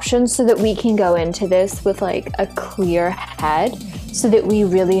our options so that we can go into this with, like, a clear head so that we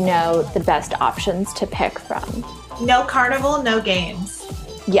really know the best options to pick from. No carnival, no games.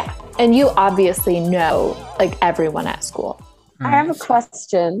 Yeah. And you obviously know, like, everyone at school. I have a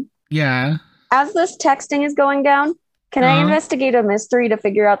question. Yeah. As this texting is going down, can I investigate a mystery to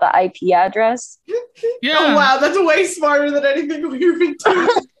figure out the IP address? Yeah. Oh, wow. That's way smarter than anything we've been doing.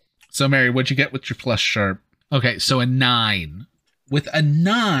 So, Mary, what'd you get with your plus sharp? Okay, so a 9. With a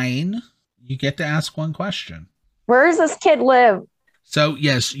 9, you get to ask one question. Where does this kid live? So,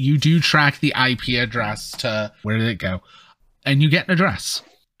 yes, you do track the IP address to where did it go? And you get an address.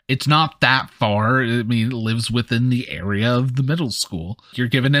 It's not that far. I mean, it lives within the area of the middle school. You're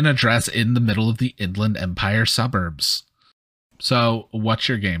given an address in the middle of the Inland Empire suburbs. So, what's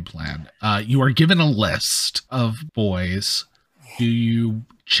your game plan? You are given a list of boys. Do you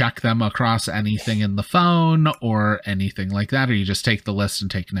check them across anything in the phone or anything like that, or you just take the list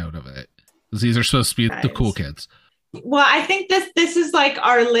and take note of it? Because these are supposed to be the cool kids. Well, I think this is like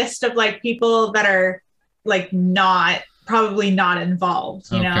our list of like people that are like probably not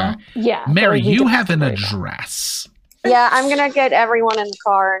involved, you know? Yeah. Mary, you have an address. Yeah, I'm gonna get everyone in the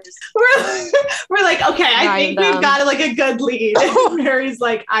car and just we're like, okay, I think we've got like a good lead. Mary's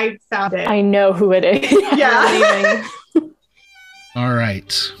like, I found it. I know who it is. Yeah. All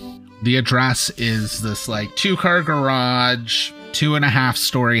right. The address is this like 2-car garage,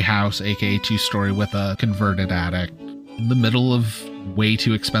 2.5-story house, aka 2-story with a converted attic in the middle of way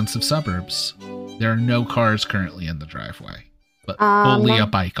too expensive suburbs. There are no cars currently in the driveway, but fully a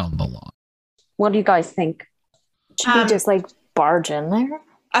bike on the lawn. What do you guys think? Should we just like barge in there?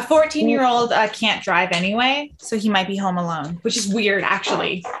 A 14-year-old can't drive anyway, so he might be home alone, which is weird,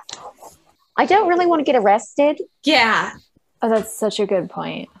 actually. I don't really want to get arrested. Yeah. Oh, that's such a good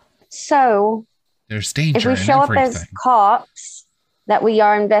point. So, there's danger if we show up as cops, that we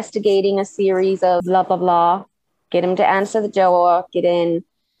are investigating a series of blah, blah, blah, get him to answer the door, get in.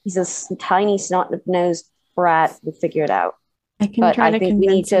 He's a tiny snot-nosed brat. We'll figure it out. I think we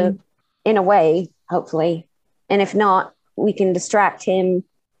need to, in a way, hopefully. And if not, we can distract him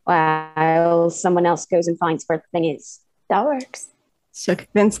while someone else goes and finds where the thing is. That works. So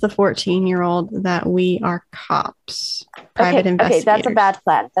convince the 14-year-old that we are cops. Private investigators. Okay, that's a bad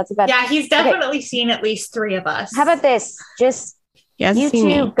plan. Yeah, he's definitely seen at least 3 of us. How about this? Just you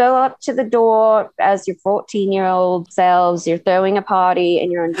two go up to the door as your 14-year-old selves. You're throwing a party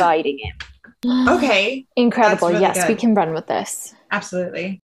and you're inviting him. Okay. Incredible. Really yes, good. we can run with this.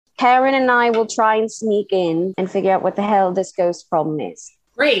 Absolutely. Karen and I will try and sneak in and figure out what the hell this ghost problem is.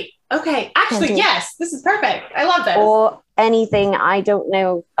 Great. Okay. Actually, yes, this is perfect. I love this. Or anything I don't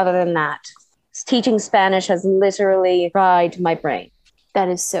know other than that. Teaching Spanish has literally fried my brain. That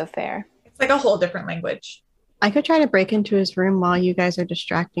is so fair. It's like a whole different language. I could try to break into his room while you guys are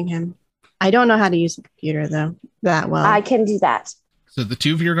distracting him. I don't know how to use a computer, though, that well. I can do that. So the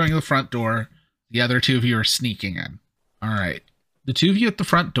 2 of you are going to the front door. The other 2 of you are sneaking in. All right. The 2 of you at the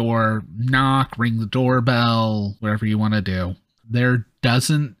front door, knock, ring the doorbell, whatever you want to do. There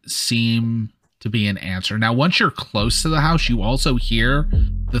doesn't seem to be an answer. Now, once you're close to the house, you also hear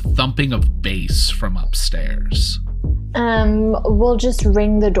the thumping of bass from upstairs. We'll just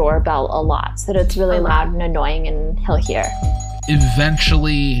ring the doorbell a lot so that it's really loud and annoying and he'll hear.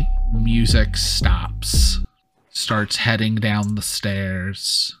 Eventually, music stops. Starts heading down the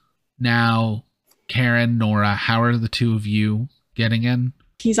stairs. Now, Karen, Nora, how are the 2 of you getting in?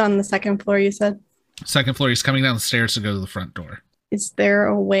 He's on the 2nd floor, you said? 2nd floor, he's coming down the stairs to go to the front door. Is there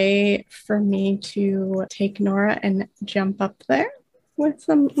a way for me to take Nora and jump up there with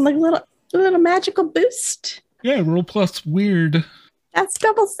some like little magical boost? Yeah, roll plus weird. That's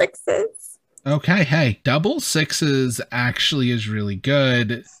double 6s. Okay, hey, double 6s actually is really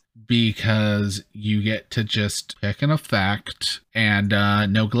good because you get to just pick an effect and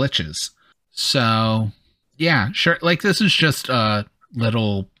no glitches. So, yeah, sure. Like, this is just a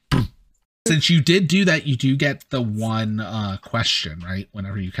little... Since you did do that, you do get the 1 question, right?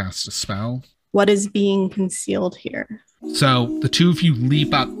 Whenever you cast a spell. What is being concealed here? So the 2 of you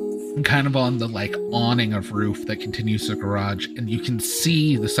leap up kind of on the like awning of roof that continues the garage, and you can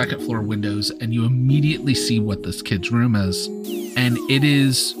see the 2nd floor windows, and you immediately see what this kid's room is. And it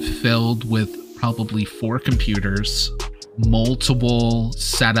is filled with probably 4 computers, multiple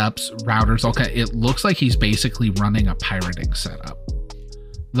setups, routers, all kind. It looks like he's basically running a pirating setup.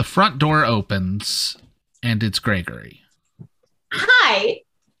 The front door opens, and it's Gregory. Hi.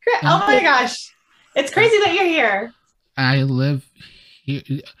 Oh my gosh. It's crazy that you're here. I live here.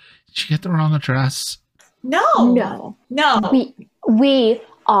 Did you get the wrong address? No. We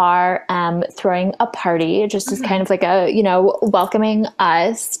are throwing a party just as kind of like a, welcoming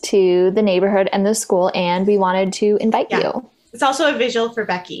us to the neighborhood and the school, and we wanted to invite you. It's also a visual for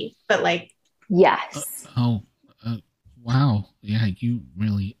Becky, but like, yes. Wow. Yeah, you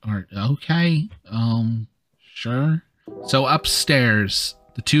really are. Okay. Sure. So upstairs,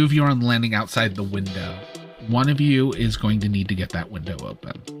 the two of you are on the landing outside the window. One of you is going to need to get that window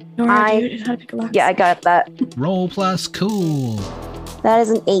open. Nora, do you know how to pick a lock? Yeah, I got that. Roll plus cool. That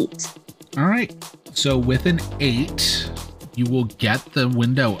is an 8. All right. So with an 8, you will get the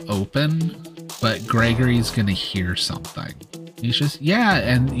window open, but Gregory's going to hear something. He's just,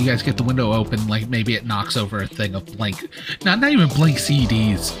 and you guys get the window open, like maybe it knocks over a thing of blank, not even blank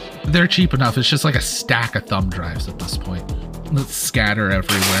CDs. They're cheap enough. It's just like a stack of thumb drives at this point that scatter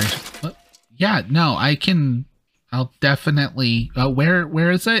everywhere. But I'll definitely,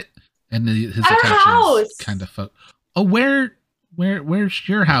 where is it? And his attention kind of, where's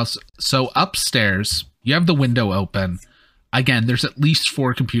your house? So upstairs, you have the window open. Again, there's at least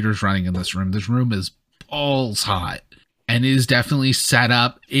 4 computers running in this room. This room is balls hot. And is definitely set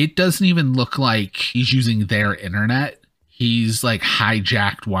up. It doesn't even look like he's using their internet. He's like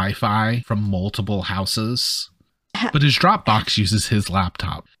hijacked Wi-Fi from multiple houses. But his Dropbox uses his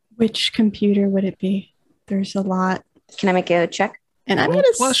laptop. Which computer would it be? There's a lot. Can I make a check? And I'm going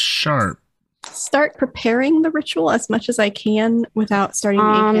to sharp. Start preparing the ritual as much as I can without starting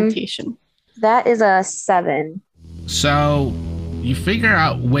the incantation. That is a 7. So you figure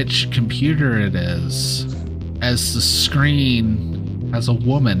out which computer it is as the screen has a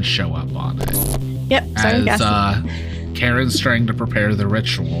woman show up on it. Yep. As Karen's trying to prepare the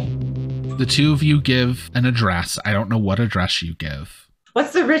ritual. The two of you give an address. I don't know what address you give.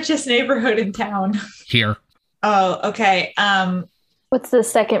 What's the richest neighborhood in town? Here. Oh, okay. What's the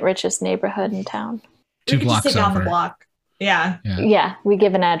second richest neighborhood in town? 2 blocks over. Down the block. Yeah, we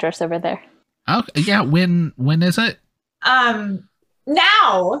give an address over there. Okay. Yeah. When is it?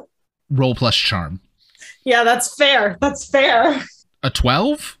 Now. Roll plus charm. Yeah, that's fair. A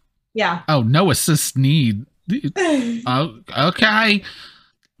 12? Yeah. Oh, no assist need. Oh, okay.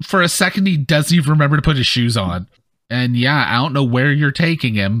 For a second, he doesn't even remember to put his shoes on. And I don't know where you're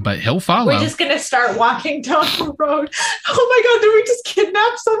taking him, but he'll follow. We're just going to start walking down the road. Oh my God, did we just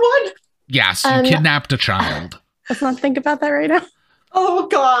kidnap someone? Yes, you kidnapped a child. Let's not think about that right now. Oh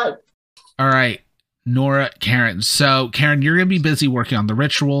God. All right, Nora, Karen. So, Karen, you're going to be busy working on the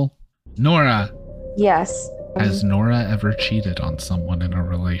ritual. Nora. Yes. Has Nora ever cheated on someone in a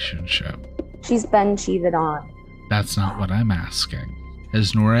relationship? She's been cheated on. That's not what I'm asking.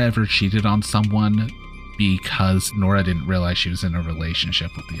 Has Nora ever cheated on someone because Nora didn't realize she was in a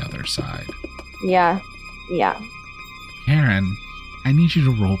relationship with the other side? Yeah. Karen, I need you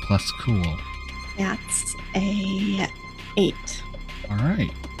to roll plus cool. That's a 8. All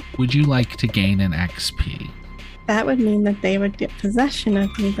right. Would you like to gain an XP? That would mean that they would get possession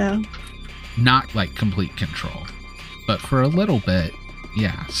of me, though. Not like complete control, but for a little bit,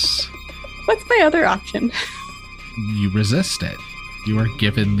 yes. What's my other option? You resist it. You are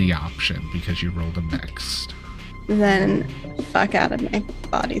given the option because you rolled a mixed. Then fuck out of my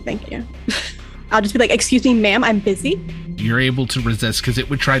body, thank you. I'll just be like, excuse me, ma'am, I'm busy. You're able to resist because it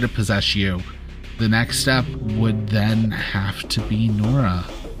would try to possess you. The next step would then have to be Nora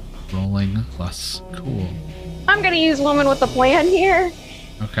rolling plus cool. I'm going to use Woman with a Plan here.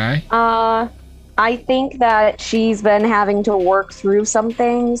 Okay. I think that she's been having to work through some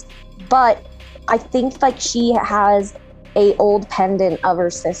things, but I think like she has a old pendant of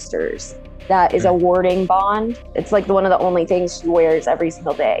her sister's that is a warding bond. It's like one of the only things she wears every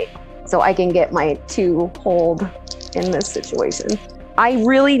single day. So I can get my 2 hold in this situation. I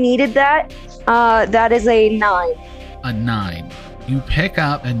really needed that. That is a 9. A 9. You pick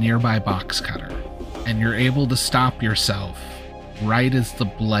up a nearby box cutter and you're able to stop yourself right as the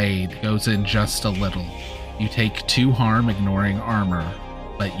blade goes in just a little. You take 2 harm, ignoring armor,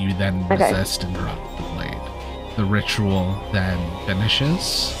 but you then resist and drop the blade. The ritual then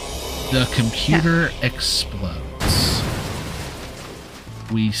finishes. The computer explodes.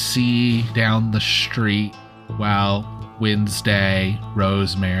 We see down the street while Wednesday,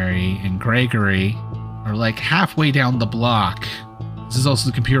 Rosemary, and Gregory are like halfway down the block. This is also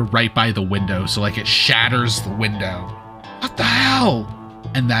the computer right by the window, so like it shatters the window. What the hell?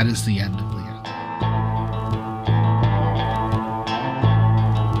 And that is the end of the episode.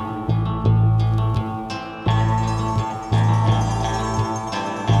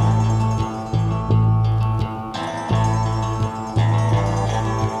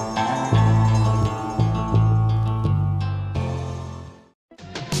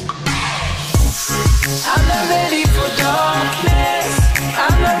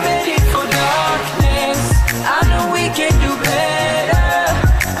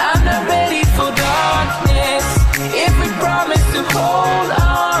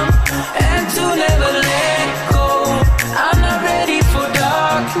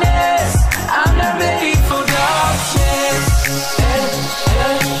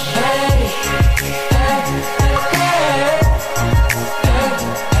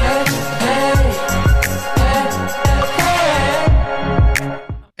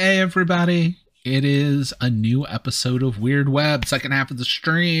 everybody. It is a new episode of Weird Web, second half of the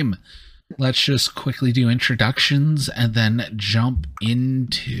stream. Let's just quickly do introductions and then jump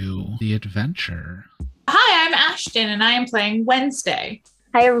into the adventure. Hi, I'm Ashton, and I am playing Wednesday.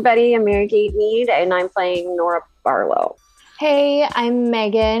 Hi, everybody. I'm Mary Kate Mead, and I'm playing Nora Barlow. Hey, I'm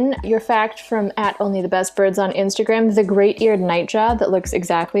Megan. Your fact from @OnlyTheBestBirds on Instagram, the great-eared nightjar that looks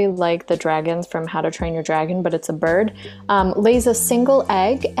exactly like the dragons from How to Train Your Dragon, but it's a bird, lays a single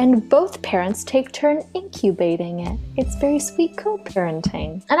egg, and both parents take turn incubating it. It's very sweet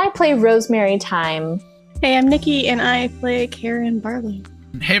co-parenting. And I play Rosemary Time. Hey, I'm Nikki, and I play Pr0n Barlow.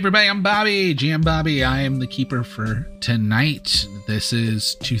 Hey everybody, I'm Bobby, GM Bobby. I am the keeper for tonight. This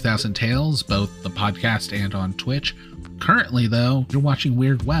is 2000 Tales, both the podcast and on Twitch. Currently, though, you're watching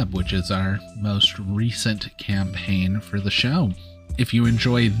Weird Web, which is our most recent campaign for the show. If you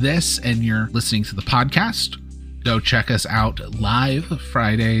enjoy this and you're listening to the podcast, go check us out live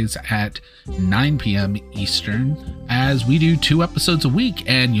Fridays at 9 p.m. Eastern, as we do 2 episodes a week,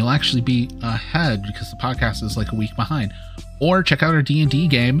 and you'll actually be ahead because the podcast is like a week behind. Or check out our D&D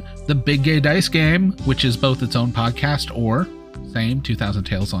game, the Big Gay Dice Game, which is both its own podcast or same 2000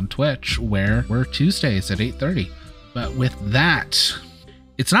 Tales on Twitch, where we're Tuesdays at 8:30. But with that,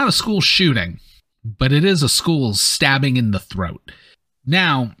 it's not a school shooting, but it is a school stabbing in the throat.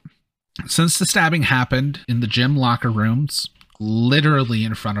 Now, since the stabbing happened in the gym locker rooms, literally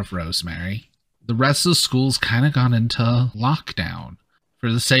in front of Rosemary, the rest of the school's kind of gone into lockdown.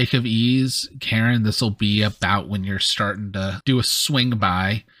 For the sake of ease, Karen, this will be about when you're starting to do a swing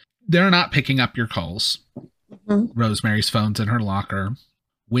by. They're not picking up your calls. Mm-hmm. Rosemary's phone's in her locker.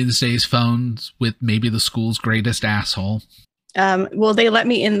 Wednesday's phones with maybe the school's greatest asshole. Will they let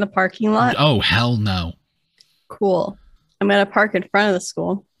me in the parking lot? Oh, hell no. Cool. I'm going to park in front of the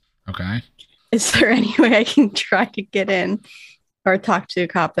school. Okay. Is there any way I can try to get in or talk to a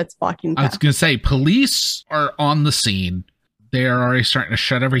cop that's blocking the path? I was going to say, police are on the scene. They are already starting to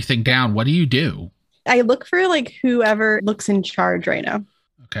shut everything down. What do you do? I look for like whoever looks in charge right now.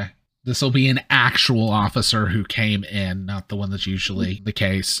 Okay. This will be an actual officer who came in, not the one that's usually the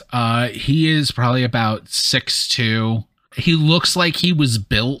case. He is probably about 6'2". He looks like he was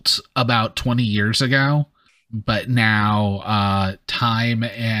built about 20 years ago, but now time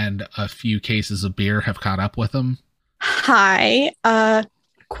and a few cases of beer have caught up with him. Hi.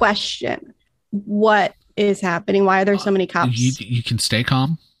 Question. What is happening? Why are there so many cops? You can stay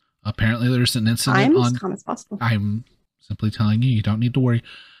calm. Apparently there's an incident. I'm as calm as possible. I'm simply telling you, you don't need to worry.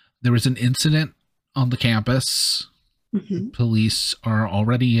 There was an incident on the campus. Mm-hmm. Police are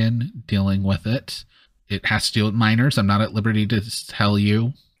already in dealing with it. It has to deal with minors. I'm not at liberty to tell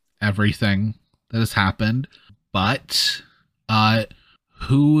you everything that has happened. But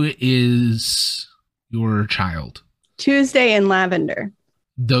who is your child? Tuesday and Lavender.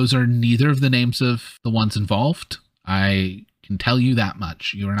 Those are neither of the names of the ones involved. I can tell you that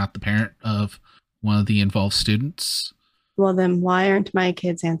much. You are not the parent of one of the involved students. Well, then why aren't my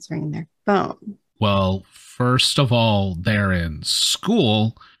kids answering their phone? Well, first of all, they're in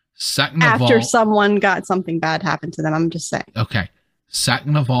school. Second of all, after someone got something bad happen to them, I'm just saying. Okay.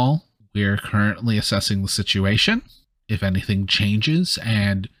 Second of all, we're currently assessing the situation. If anything changes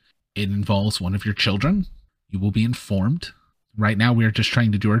and it involves one of your children, you will be informed. Right now, we're just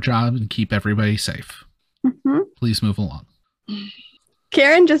trying to do our job and keep everybody safe. Mm-hmm. Please move along.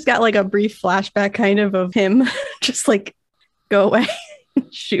 Karen just got like a brief flashback kind of him just like go away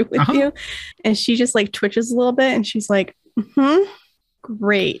and shoot with you. And she just like twitches a little bit and she's like,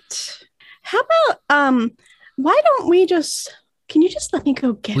 great. How about, why don't we can you just let me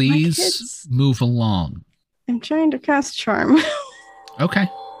go get my kids? Please move along. I'm trying to cast charm. Okay.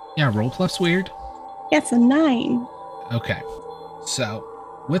 Yeah, roll plus weird. Yeah, it's a 9. Okay.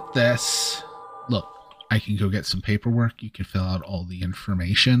 So with this, look, I can go get some paperwork. You can fill out all the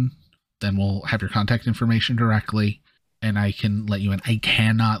information. Then we'll have your contact information directly. And I can let you in. I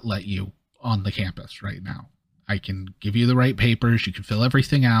cannot let you on the campus right now. I can give you the right papers. You can fill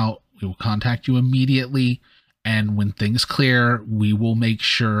everything out. We will contact you immediately. And when things clear, we will make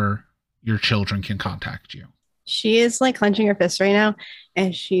sure your children can contact you. She is like clenching her fists right now.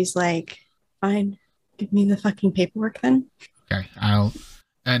 And she's like, fine, give me the fucking paperwork then. Okay,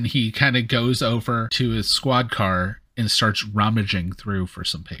 and he kind of goes over to his squad car and starts rummaging through for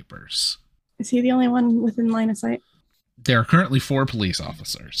some papers. Is he the only one within line of sight? There are currently 4 police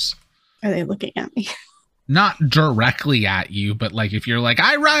officers. Are they looking at me? Not directly at you, but like if you're like,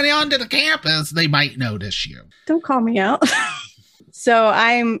 I run onto the campus, they might notice you. Don't call me out. So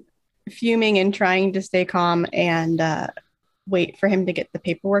I'm fuming and trying to stay calm and wait for him to get the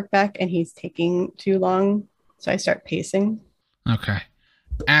paperwork back, and he's taking too long. So I start pacing. Okay.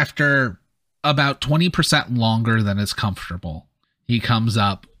 After about 20% longer than is comfortable, he comes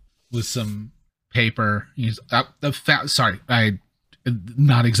up with some paper. He's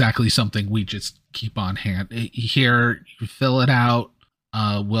not exactly something we just keep on hand. Here, you fill it out.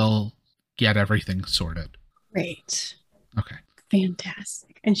 We'll get everything sorted. Great. Okay.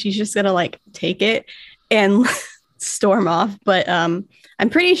 Fantastic. And she's just gonna like take it and storm off. But I'm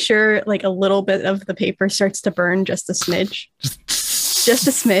pretty sure like a little bit of the paper starts to burn, just a smidge. Just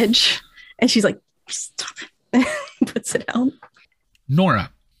a smidge. And she's like, stop it. Puts it out.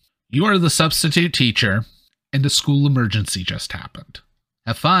 Nora, you are the substitute teacher, and a school emergency just happened.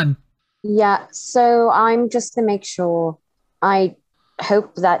 Have fun. Yeah, so I'm just to make sure, I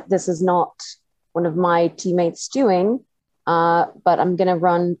hope that this is not one of my teammates doing, but I'm going to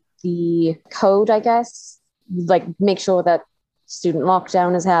run the code, I guess, like make sure that student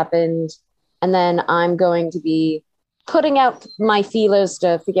lockdown has happened. And then I'm going to be putting out my feelers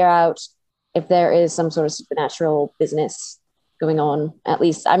to figure out if there is some sort of supernatural business going on. At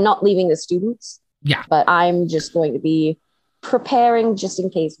least I'm not leaving the students. Yeah. But I'm just going to be preparing just in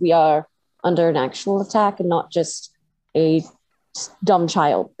case we are under an actual attack and not just a dumb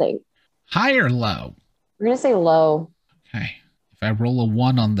child thing. High or low? We're going to say low. Okay. If I roll a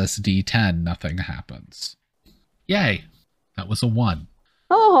 1 on this D10, nothing happens. Yay. That was a 1.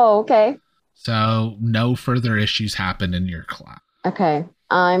 Oh, okay. So no further issues happen in your class. Okay.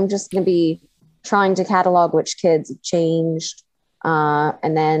 I'm just going to be trying to catalog which kids have changed.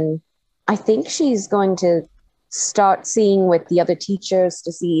 And then I think she's going to start seeing with the other teachers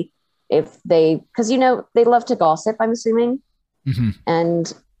to see if because, they love to gossip, I'm assuming. Mm-hmm.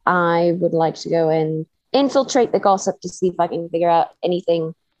 And I would like to go and infiltrate the gossip to see if I can figure out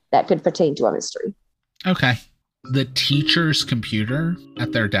anything that could pertain to a mystery. Okay. The teacher's computer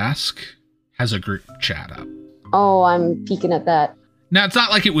at their desk has a group chat up. Oh, I'm peeking at that. Now, it's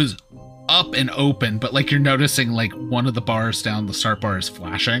not like it was up and open, but like you're noticing like one of the bars down the start bar is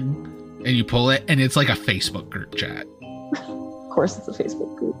flashing and you pull it and it's like a Facebook group chat. Of course, it's a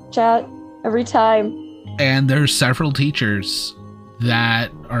Facebook group chat every time. And there's several teachers that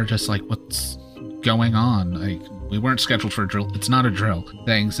are just like, what's going on? Like, we weren't scheduled for a drill. It's not a drill.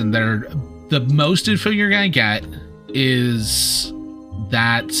 Things. And the most info you're going to get is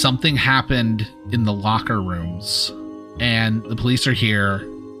that something happened in the locker rooms and the police are here.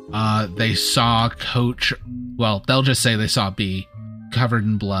 They saw Coach, well, they'll just say they saw B covered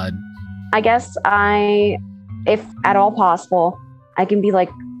in blood. I guess if at all possible, I can be like,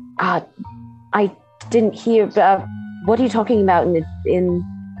 I didn't hear, what are you talking about in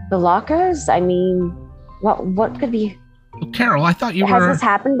the lockers? I mean, what could be? Well, Carol, I thought you Has this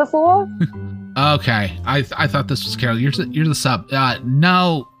happened before? Okay, I thought this was Carol. You're the sub.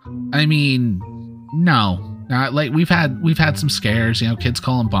 No, I mean, no. Like we've had some scares. Kids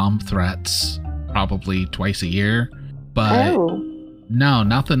calling bomb threats probably twice a year, but no,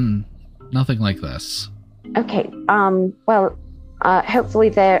 nothing like this. Okay. Well, hopefully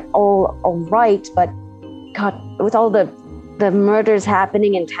they're all right. But God, with all the murders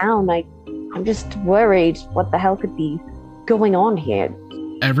happening in town, I'm just worried. What the hell could be going on here?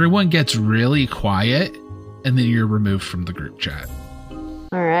 Everyone gets really quiet, and then you're removed from the group chat.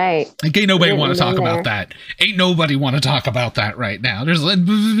 All right. Like, ain't nobody want to talk about that. Ain't nobody want to talk about that right now.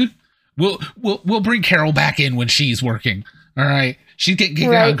 We'll bring Carol back in when she's working. All right. She's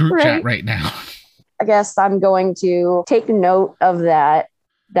getting out of group chat right now. I guess I'm going to take note of that.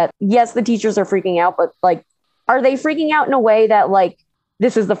 That yes, the teachers are freaking out, but like, are they freaking out in a way that like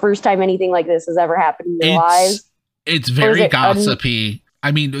this is the first time anything like this has ever happened in their lives? It's very gossipy.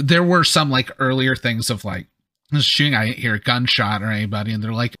 I mean, there were some like earlier things of like shooting. I didn't hear a gunshot or anybody, and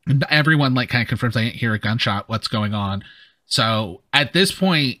they're like, everyone like kind of confirms I didn't hear a gunshot. What's going on? So at this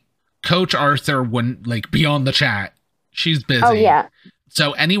point, Coach Arthur wouldn't like be on the chat. She's busy. Oh yeah.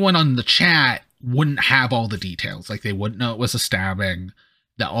 So anyone on the chat wouldn't have all the details. Like they wouldn't know it was a stabbing.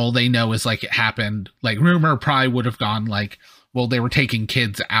 That all they know is like it happened. Like rumor probably would have gone like, well, they were taking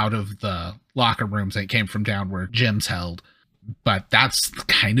kids out of the locker rooms that came from down where gyms held. But that's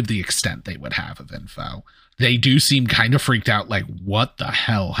kind of the extent they would have of info. They do seem kind of freaked out, like, what the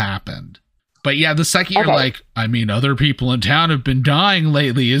hell happened? But yeah, the second you're like, I mean, other people in town have been dying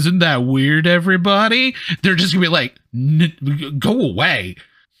lately. Isn't that weird, everybody? They're just gonna be like, go away.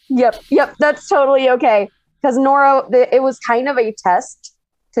 Yep, that's totally okay. Because Nora, it was kind of a test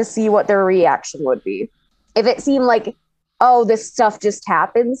to see what their reaction would be. If it seemed like, oh, this stuff just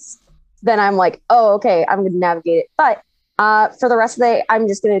happens, then I'm like, oh, okay, I'm going to navigate it. But for the rest of the day, I'm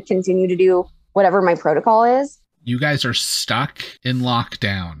just going to continue to do whatever my protocol is. You guys are stuck in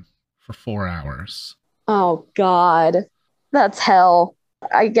lockdown for 4 hours. Oh, God. That's hell.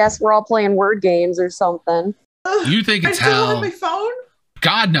 I guess we're all playing word games or something. You think it's I still hell? have my phone?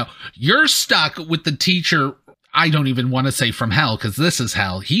 God, no. You're stuck with the teacher. I don't even want to say from hell because this is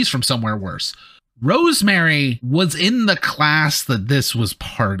hell. He's from somewhere worse. Rosemary was in the class that this was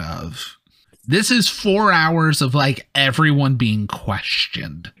part of. This is 4 hours of like everyone being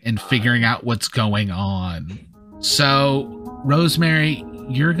questioned and figuring out what's going on. So, Rosemary,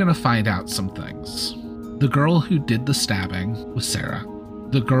 you're going to find out some things. The girl who did the stabbing was Sarah.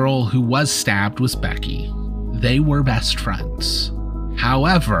 The girl who was stabbed was Becky. They were best friends.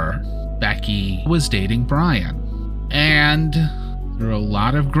 However, Becky was dating Brian. And through a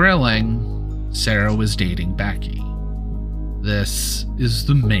lot of grilling, Sarah was dating Becky. This is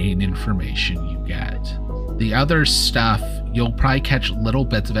the main information you get. The other stuff, you'll probably catch little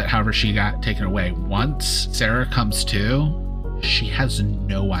bits of it, however she got taken away. Once Sarah comes to, she has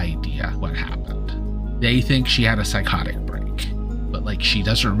no idea what happened. They think she had a psychotic break, but like she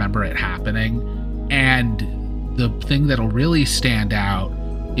doesn't remember it happening. And the thing that'll really stand out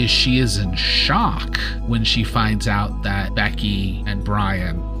is she is in shock when she finds out that Becky and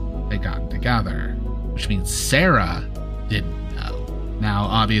Brian had gotten together, which means Sarah didn't know. Now,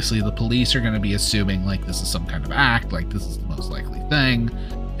 obviously, the police are going to be assuming like this is some kind of act, like this is the most likely thing,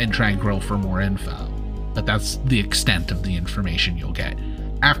 and try and grill for more info. But that's the extent of the information you'll get.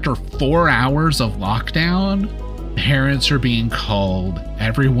 After 4 hours of lockdown, parents are being called,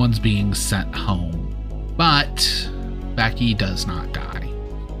 everyone's being sent home, but Becky does not die.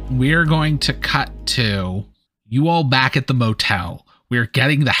 We're going to cut to you all back at the motel. We're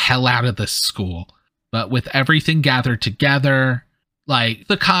getting the hell out of this school. But with everything gathered together, like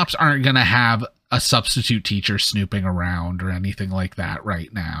the cops aren't going to have a substitute teacher snooping around or anything like that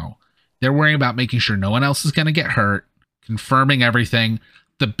right now. They're worrying about making sure no one else is going to get hurt, confirming everything.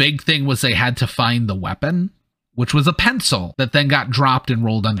 The big thing was they had to find the weapon, which was a pencil that then got dropped and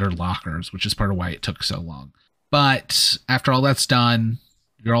rolled under lockers, which is part of why it took so long. But after all that's done,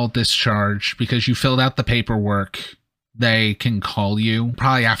 you're all discharged because you filled out the paperwork. They can call you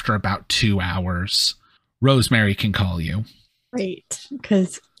probably after about 2 hours. Rosemary can call you. Right,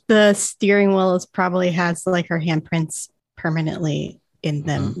 because the steering wheel probably has like her handprints permanently in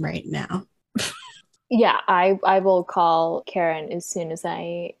them right now. Yeah, I will call Karen as soon as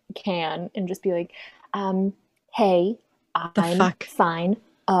I can and just be like, hey, I'm fine.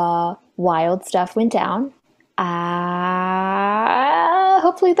 Wild stuff went down.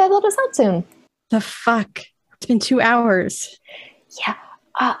 Hopefully that let us out soon. The fuck? It's been 2 hours. Yeah,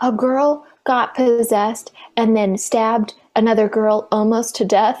 a girl got possessed and then stabbed another girl almost to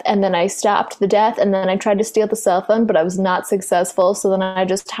death, and then I stopped the death, and then I tried to steal the cell phone, but I was not successful, so then I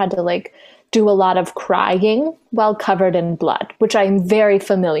just had to like do a lot of crying while covered in blood, which I'm very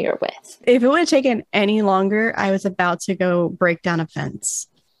familiar with. If it would have taken any longer, I was about to go break down a fence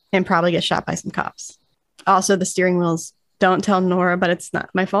and probably get shot by some cops. Also, the steering wheels, don't tell Nora, but it's not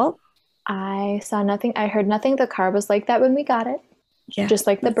my fault. I saw nothing. I heard nothing. The car was like that when we got it. Yeah, just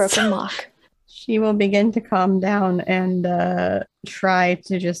like the broken lock. She will begin to calm down and try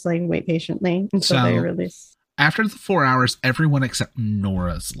to just like wait patiently until they release. After the 4 hours, everyone except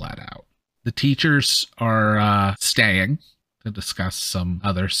Nora's let out. The teachers are staying to discuss some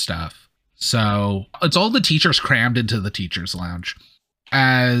other stuff. So it's all the teachers crammed into the teachers' lounge.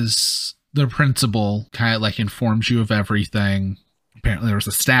 As the principal kind of like informs you of everything. Apparently there was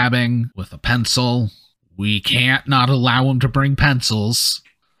a stabbing with a pencil. We can't not allow them to bring pencils.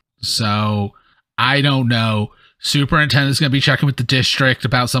 So I don't know. Superintendent's going to be checking with the district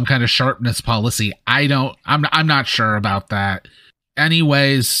about some kind of sharpness policy. I'm not sure about that.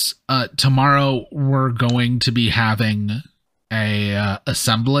 Anyways, tomorrow we're going to be having a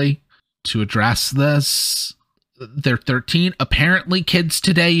assembly to address this. They're 13. Apparently, kids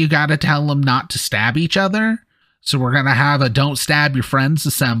today, you got to tell them not to stab each other. So we're going to have a don't stab your friends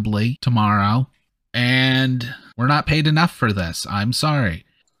assembly tomorrow. And we're not paid enough for this. I'm sorry.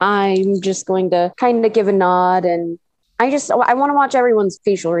 I'm just going to kind of give a nod, and I want to watch everyone's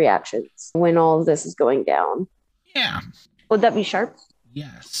facial reactions when all of this is going down. Yeah. Would that be sharp?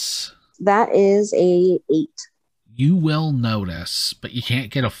 Yes. That is a 8. You will notice, but you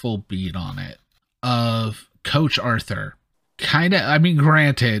can't get a full beat on it, of Coach Arthur.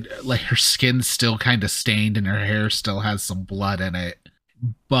 Granted, like her skin's still kind of stained and her hair still has some blood in it,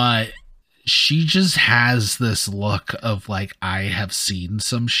 but she just has this look of like, I have seen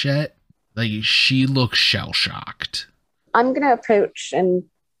some shit. Like she looks shell-shocked. I'm going to approach and,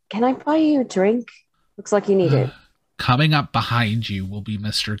 can I buy you a drink? Looks like you need it. Coming up behind you will be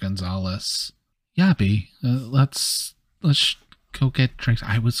Mr. Gonzalez. Yeah, B, let's go get drinks.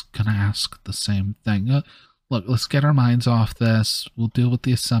 I was going to ask the same thing. look, let's get our minds off this. We'll deal with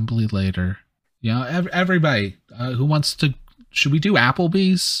the assembly later. Everybody who wants to, should we do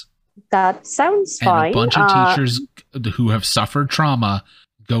Applebee's? That sounds fine. And a bunch of teachers who have suffered trauma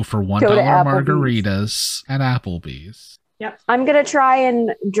go for $1 margaritas at Applebee's. Yep. I'm going to try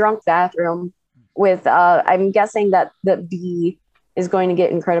and drunk bathroom with, I'm guessing that the B is going to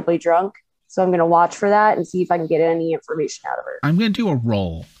get incredibly drunk. So I'm going to watch for that and see if I can get any information out of her. I'm going to do a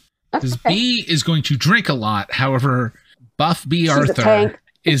roll. Because Okay. B is going to drink a lot. However, Buff B. Arthur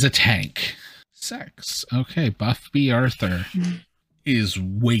is a tank. 6. Okay, Buff B. Arthur is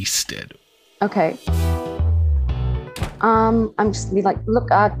wasted. Okay. I'm just gonna be like, look,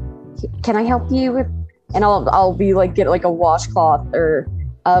 can I help you with? And I'll be like, get like a washcloth or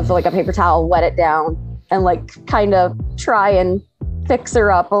of like a paper towel, wet it down, and like kind of try and fix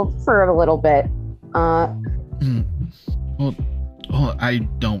her up for a little bit. Well, I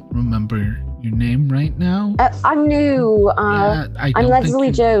don't remember your name right now. I'm new. I'm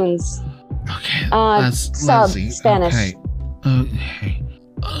Leslie Jones. Okay, sub Leslie. Spanish. Okay.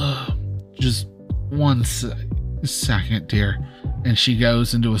 Just one second, dear. And she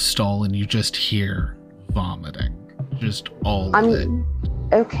goes into a stall, and you just hear vomiting. Just all of it.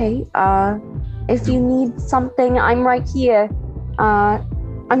 Okay. If you need something, I'm right here.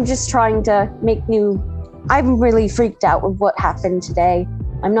 I'm just trying to make new. I'm really freaked out with what happened today.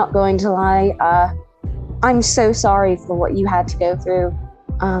 I'm not going to lie. I'm so sorry for what you had to go through.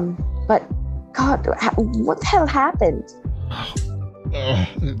 But God, what the hell happened?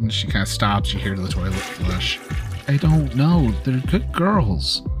 And she kind of stops. You hear the toilet flush. I don't know. They're good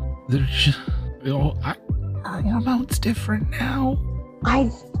girls. They're just, our hormones different now.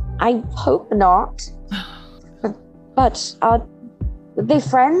 I hope not. But are they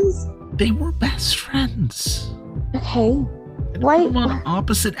friends? They were best friends. Okay. Why on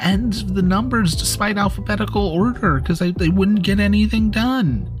opposite ends of the numbers despite alphabetical order because they wouldn't get anything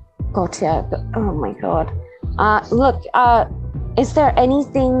done. Gotcha. Oh my God. Look, is there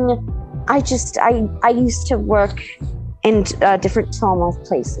anything? I used to work in different trauma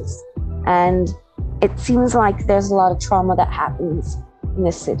places, and it seems like there's a lot of trauma that happens in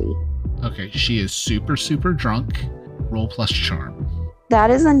this city. Okay, she is super, super drunk. Roll plus charm. That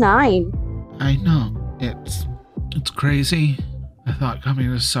is a 9. I know. It's crazy. I thought coming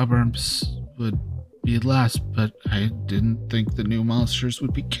to the suburbs would be less, but I didn't think the new monsters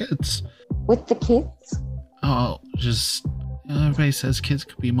would be kids. With the kids? Oh, just everybody says kids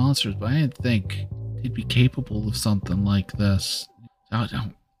could be monsters, but I didn't think they'd be capable of something like this. I've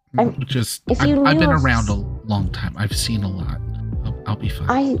been around a long time. I've seen a lot. I'll be fine.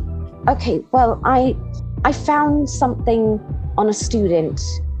 I found something on a student.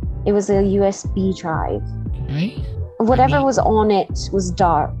 It was a USB drive. Okay. Whatever was on it was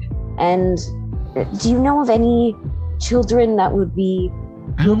dark. And do you know of any children that would be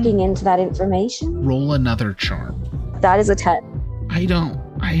looking into that information? Roll another charm. That is a 10. I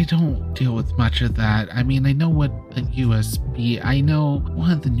don't deal with much of that. I mean, I know what a USB. I know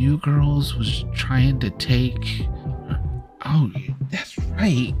one of the new girls was trying to take. Oh, that's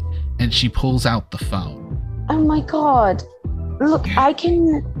right. And she pulls out the phone. Oh my God. Look, I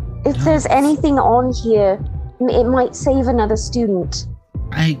can. If there's anything on here, it might save another student.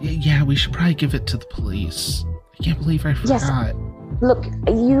 We should probably give it to the police. I can't believe I forgot. Yes. Look,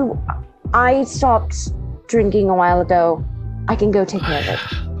 I stopped drinking a while ago. I can go take care of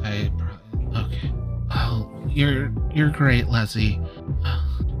it. Okay. Oh, you're great, Leslie.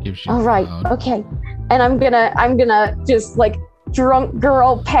 Gives you all right. phone. Okay. And I'm gonna just like drunk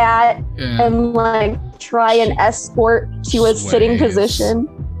girl pat and like try and escort to a sitting position.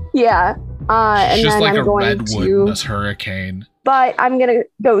 Yeah. And just then like I'm a going redwood to in this hurricane. But I'm gonna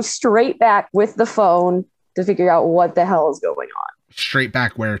go straight back with the phone to figure out what the hell is going on. Straight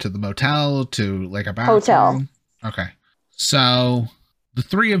back where? To the motel? To like a bathroom? Hotel. Okay. So the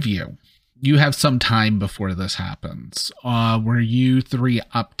three of you have some time before this happens. Were you three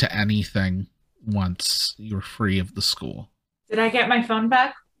up to anything once you were free of the school? Did I get my phone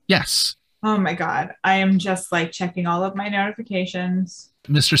back? Yes. Oh my God. I am just like checking all of my notifications.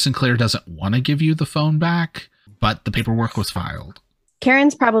 Mr. Sinclair doesn't want to give you the phone back, but the paperwork was filed.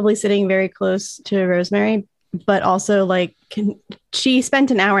 Karen's probably sitting very close to Rosemary, but also like she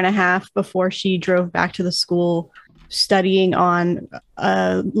spent an hour and a half before she drove back to the school studying on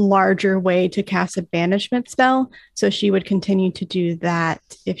a larger way to cast a banishment spell. So she would continue to do that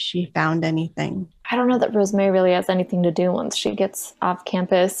if she found anything. I don't know that Rosemary really has anything to do once she gets off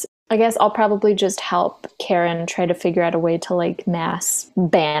campus. I guess I'll probably just help Karen try to figure out a way to like mass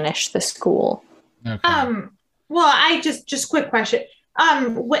banish the school. Okay. Well, I just quick question.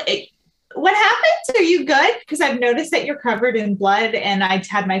 What What happened? Are you good? Because I've noticed that you're covered in blood, and I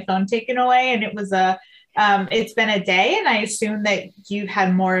had my phone taken away, and it's been a day, and I assume that you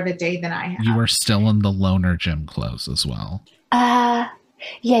had more of a day than I have. You were still in the loner gym clothes as well. Yeah,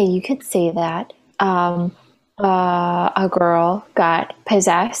 you could say that. A girl got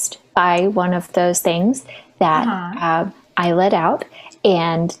possessed by one of those things that I let out,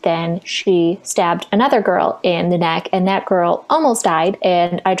 and then she stabbed another girl in the neck, and that girl almost died,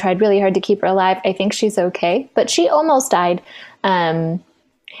 and I tried really hard to keep her alive. I think she's okay, but she almost died. And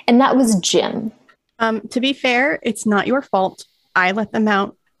that was Jim. To be fair, it's not your fault. I let them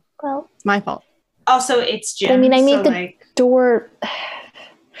out. Well, it's my fault. Also, it's Jim. I mean, I made the door.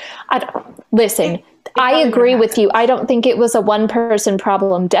 Listen, I agree with you. I don't think it was a one-person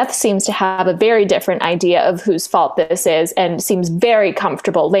problem. Death seems to have a very different idea of whose fault this is, and seems very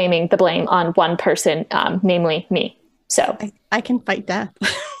comfortable laying the blame on one person, namely me. So I can fight death.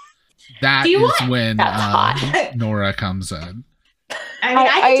 That is when Nora comes in. I mean,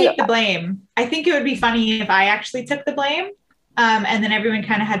 I can take the blame. I think it would be funny if I actually took the blame, and then everyone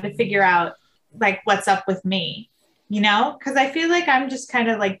kind of had to figure out like what's up with me, you know? Because I feel like I'm just kind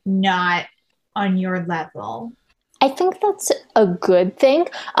of like not on your level. I think that's a good thing.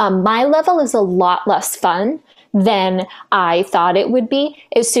 My level is a lot less fun than I thought it would be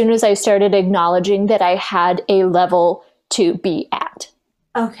as soon as I started acknowledging that I had a level to be at.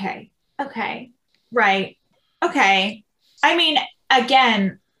 Okay. Right. Okay. I mean,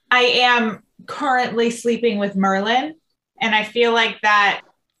 again, I am currently sleeping with Merlin, and I feel like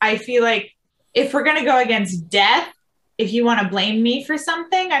if we're going to go against death, if you want to blame me for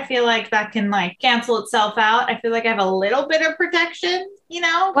something, I feel like that can like cancel itself out. I feel like I have a little bit of protection, you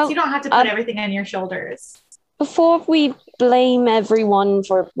know? Well, you don't have to put everything on your shoulders. Before we blame everyone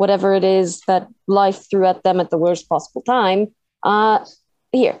for whatever it is that life threw at them at the worst possible time, everyone,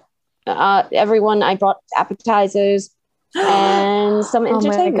 I brought appetizers and some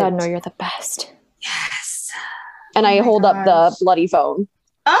entertainment. Oh my God, no, you're the best. Yes. And I hold up the bloody phone.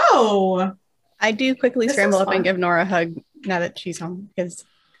 Oh. I do quickly scramble up and give Nora a hug now that she's home, because I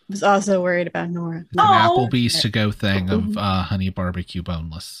was also worried about Nora. An Applebee's to-go thing of honey barbecue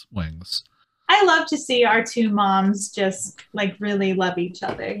boneless wings. I love to see our two moms just like really love each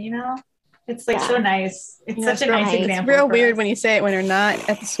other, you know? It's like so nice. It's such a nice example. It's real weird when you say it when you're not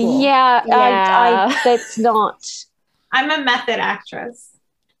at the school. Yeah. I that's not. I'm a method actress.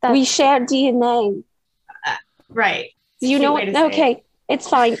 We share DNA. Right. You know what? Okay. It's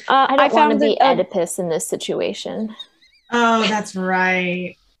fine. I don't want to be Oedipus in this situation. Oh, that's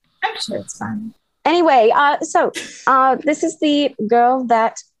right. I'm sure it's fine. Anyway, so this is the girl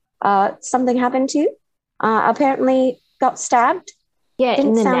that something happened to. Apparently got stabbed. Yeah,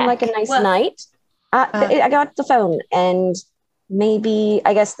 didn't sound neck. Like a nice night. I got the phone, and maybe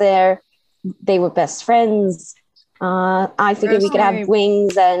I guess they were best friends. I figured we could have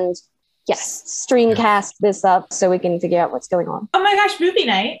wings and screencast this up so we can figure out what's going on. Oh my gosh, movie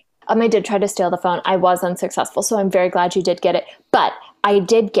night. I did try to steal the phone. I was unsuccessful, so I'm very glad you did get it. But I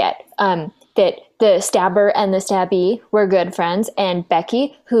did get that the stabber and the stabbee were good friends, and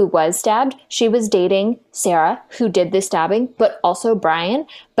Becky, who was stabbed, she was dating Sarah, who did the stabbing, but also Brian.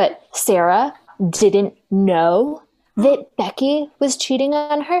 But Sarah didn't know that Becky was cheating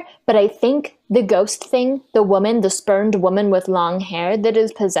on her. But I think the ghost thing, the spurned woman with long hair that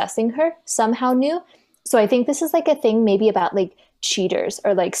is possessing her, somehow knew. So I think this is like a thing maybe about like cheaters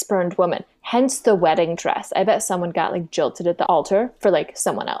or like spurned women, hence the wedding dress. I bet someone got like jilted at the altar for like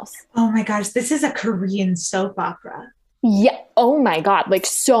someone else. Oh my gosh, this is a Korean soap opera. Yeah. Oh my God, like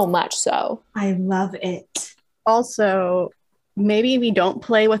so much so. I love it. Also, maybe we don't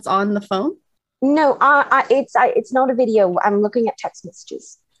play what's on the phone. No, it's not a video. I'm looking at text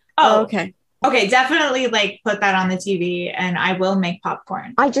messages. Oh, okay. Okay, definitely like put that on the TV, and I will make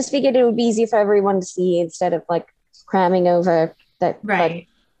popcorn. I just figured it would be easier for everyone to see instead of like cramming over that. Right.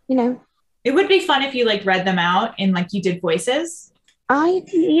 But, you know, it would be fun if you like read them out and like you did voices. I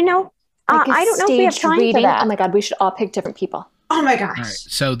don't know if we have time for that. Oh my God, we should all pick different people. Oh my gosh. All right,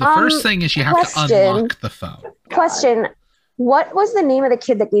 so the first thing is you have to unlock the phone. Question. What was the name of the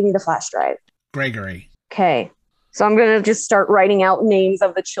kid that gave me the flash drive? Gregory. Okay. So I'm going to just start writing out names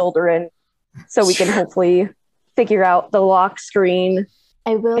of the children so we can hopefully figure out the lock screen.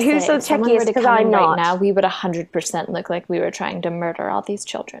 I will Who's say, so techie because I'm not. Right now, we would 100% look like we were trying to murder all these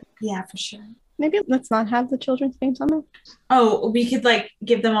children. Yeah, for sure. Maybe let's not have the children's names on there. Oh, we could like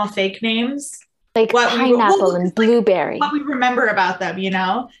give them all fake names. Like pineapple and blueberry. What we remember about them, you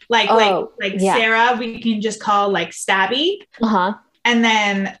know? Like Sarah, we can just call like Stabby. Uh-huh. And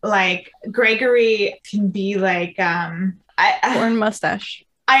then like Gregory can be like Pr0n mustache.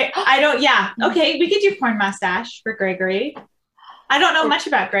 I don't. Yeah. Okay, we could do porn mustache for Gregory. I don't know much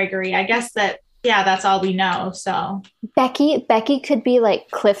about Gregory. I guess that's all we know. So Becky could be like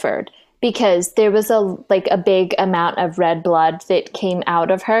Clifford because there was a big amount of red blood that came out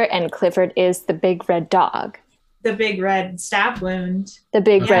of her, and Clifford is the big red dog. The big red stab wound. The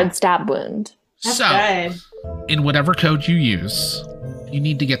big red stab wound. That's so, good. In whatever code you use, you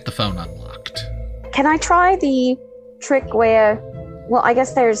need to get the phone unlocked. Can I try the trick where, well, I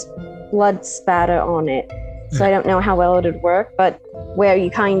guess there's blood spatter on it, so I don't know how well it would work, but where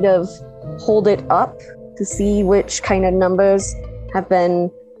you kind of hold it up to see which kind of numbers have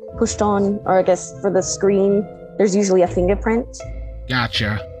been pushed on, or I guess for the screen, there's usually a fingerprint.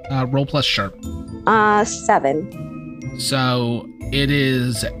 Gotcha. Roll plus sharp. 7. So it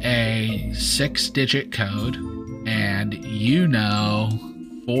is a 6-digit code, and you know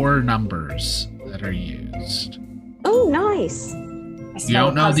 4 numbers that are used. Oh, nice. You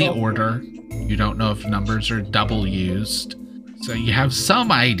don't know the order. You don't know if numbers are double used. So you have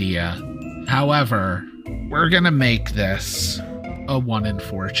some idea. However, we're going to make this a 1 in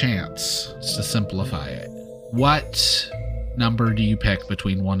 4 chance to simplify it. What number do you pick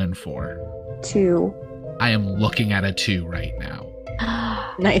between 1 and 4? 2. I am looking at a 2 right now.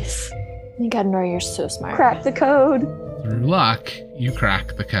 Nice. You gotta know you're so smart. Crack the code. Through luck, you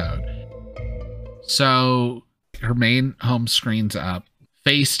crack the code. So her main home screen's up.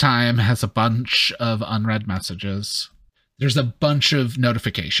 FaceTime has a bunch of unread messages. There's a bunch of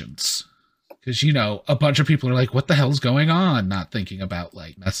notifications. Because, a bunch of people are like, what the hell's going on? Not thinking about,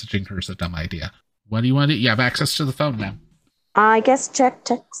 messaging her's a dumb idea. What do you want to do? You have access to the phone now. I guess check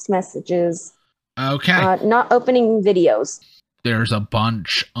text messages. Okay. Not opening videos. There's a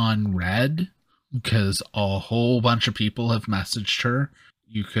bunch unread because a whole bunch of people have messaged her.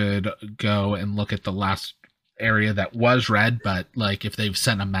 You could go and look at the last area that was read, but if they've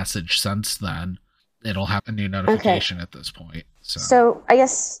sent a message since then, it'll have a new notification at this point. So I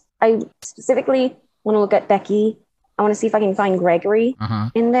guess I specifically want to look at Becky. I want to see if I can find Gregory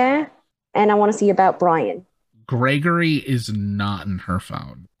in there, and I want to see about Brian. Gregory is not in her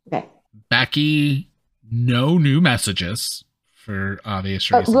phone. Okay. Becky, no new messages for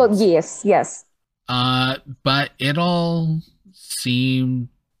obvious reasons. Well, yes. But it all seemed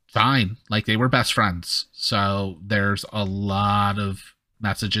fine. They were best friends. So there's a lot of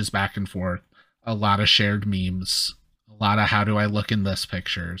messages back and forth, a lot of shared memes, a lot of how do I look in this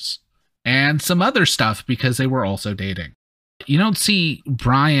pictures, and some other stuff because they were also dating. You don't see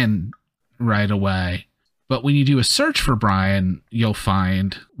Brian right away, but when you do a search for Brian, you'll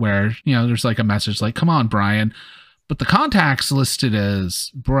find where, there's a message come on, Brian, but the contacts listed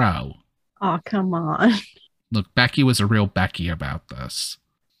as bro. Oh, come on. Look, Becky was a real Becky about this.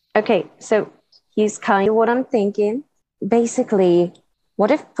 Okay, so here's kind of what I'm thinking. Basically, what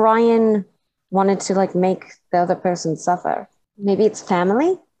if Brian wanted to make the other person suffer? Maybe it's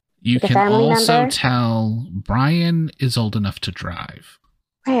family? You a can family also member? tell Brian is old enough to drive.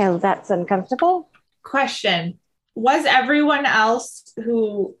 Well, that's uncomfortable. Question. Was everyone else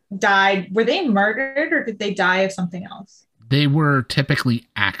who died, were they murdered or did they die of something else? They were typically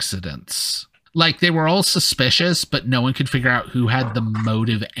accidents. They were all suspicious, but no one could figure out who had the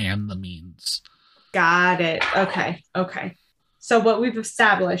motive and the means. Got it. Okay. So what we've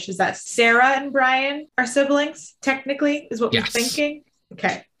established is that Sarah and Brian are siblings, technically, is what we're thinking.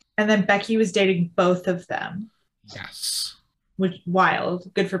 Okay. And then Becky was dating both of them. Yes. Which,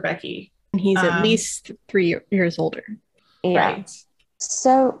 wild. Good for Becky. He's at least 3 years older. Yeah. Right.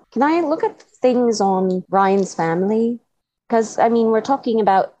 So can I look at things on Brian's family? Because, we're talking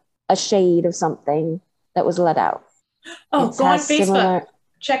about a shade of something that was let out. Oh, go on Facebook.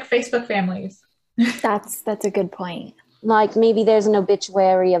 Check Facebook families. That's a good point. Maybe there's an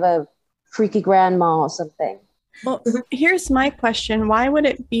obituary of a freaky grandma or something. Well, here's my question. Why would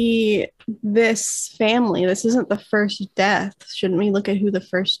it be this family? This isn't the first death. Shouldn't we look at who the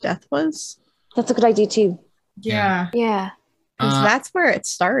first death was? That's a good idea, too. Yeah. Because that's where it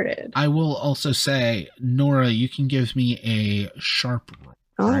started. I will also say, Nora, you can give me a sharp roll.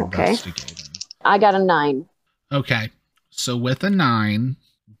 Oh, okay. I got a 9. Okay. So with a 9,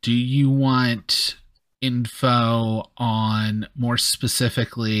 do you want info on more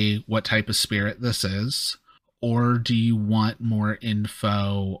specifically what type of spirit this is? Or do you want more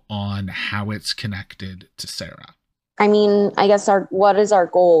info on how it's connected to Sarah? I guess what is our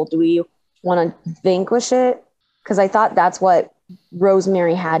goal? Do we want to vanquish it? Because I thought that's what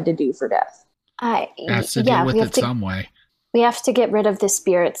Rosemary had to do for death. Has to deal with it some way. We have to get rid of the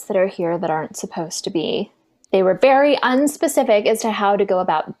spirits that are here that aren't supposed to be. They were very unspecific as to how to go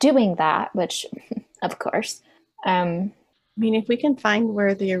about doing that, which, of course. mean, if we can find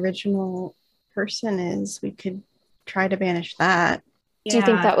where the original person is, we could try to banish that. Do you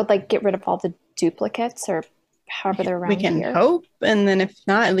think that would like get rid of all the duplicates or however they're around We can here? hope, and then if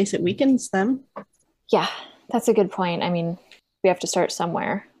not, at least it weakens them. Yeah, that's a good point. I mean, we have to start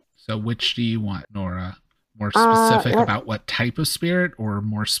somewhere. So which do you want, Nora? More specific let- about what type of spirit, or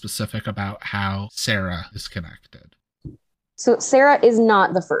more specific about how Sarah is connected? So Sarah is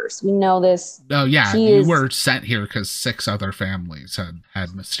not the first. We know this. Oh yeah, She you is- were sent here because 6 other families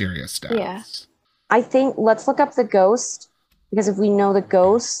had mysterious deaths. Yeah. I think let's look up the ghost, because if we know the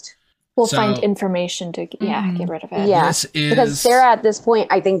ghost, We'll So- find information to get rid of it. yeah, This is because Sarah at this point,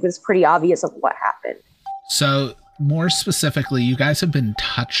 I think, was pretty obvious of what happened. So more specifically, you guys have been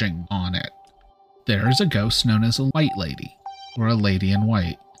touching on it. There is a ghost known as a white lady, or a lady in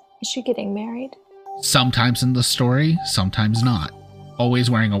white. Is she getting married? Sometimes in the story, sometimes not. Always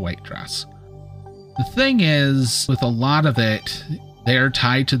wearing a white dress. The thing is, with a lot of it, they're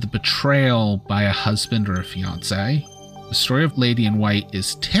tied to the betrayal by a husband or a fiance. The story of Lady in White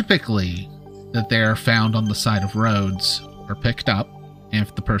is typically that they are found on the side of roads or picked up, and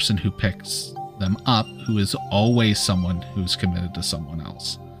if the person who picks them up, who is always someone who's committed to someone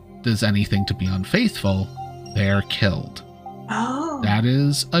else, does anything to be unfaithful, they are killed. Oh. That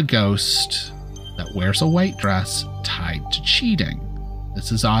is a ghost that wears a white dress tied to cheating.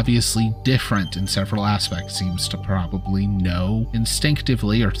 This is obviously different in several aspects, seems to probably know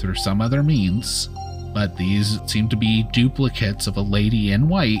instinctively or through some other means, but these seem to be duplicates of a lady in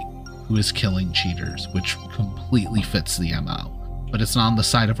white who is killing cheaters, which completely fits the MO. But it's not on the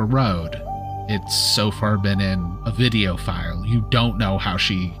side of a road. It's so far been in a video file. You don't know how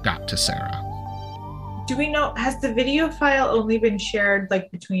she got to Sarah. Do we know, has the video file only been shared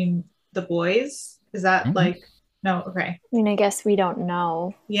like between the boys? Is that Mhm. like, no, okay. I mean, I guess we don't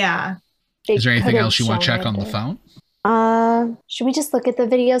know. Yeah. They Is there anything could have else you want to shown check it on the there. phone? Should we just look at the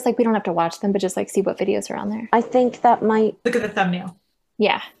videos? Like, we don't have to watch them, but just like see what videos are on there. I think that might. Look at the thumbnail.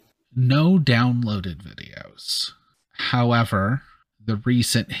 Yeah. No downloaded videos. However, the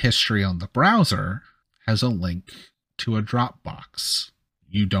recent history on the browser has a link to a Dropbox.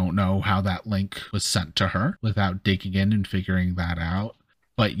 You don't know how that link was sent to her without digging in and figuring that out,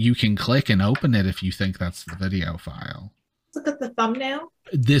 but you can click and open it if you think that's the video file. Look at the thumbnail.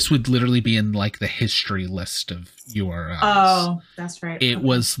 This would literally be in like the history list of URLs. Oh, that's right. It Okay.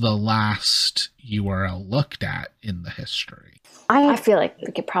 was the last URL looked at in the history. I feel like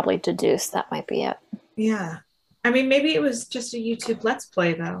we could probably deduce that might be it. Yeah. I mean, maybe it was just a YouTube Let's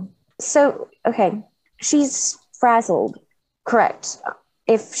Play though. So, okay, she's frazzled. Correct.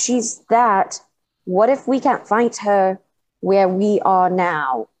 If she's that, what if we can't find her where we are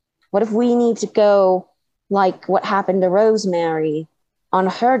now? What if we need to go like what happened to Rosemary on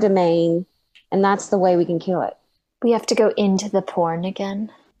her domain, and that's the way we can kill it? We have to go into the porn again.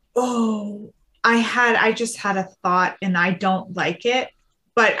 Oh, I just had a thought and I don't like it,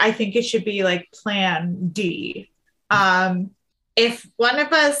 but I think it should be like plan D. If one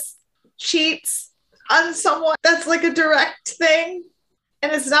of us cheats on someone, that's like a direct thing.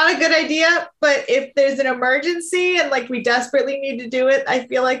 And it's not a good idea, but if there's an emergency and like we desperately need to do it, I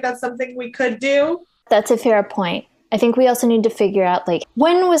feel like that's something we could do. That's a fair point. I think we also need to figure out, like,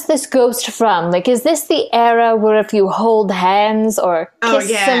 when was this ghost from? Like, is this the era where if you hold hands or Oh,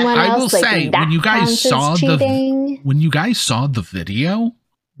 kiss yeah. someone I else, will like, say, that when you guys counts saw as cheating? when you guys saw the video,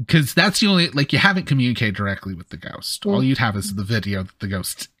 because that's the only, like, you haven't communicated directly with the ghost. All you'd have is the video that the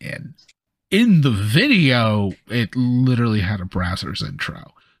ghost's in. In the video, it literally had a browser's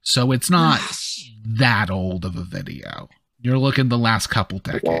intro. So it's not that old of a video. You're looking the last couple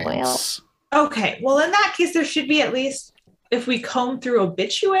decades. Okay, well, in that case, there should be at least, if we comb through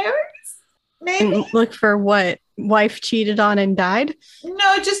obituaries, maybe? And look for what wife cheated on and died.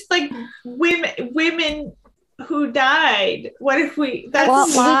 No, just like women who died. What if we, that's Well,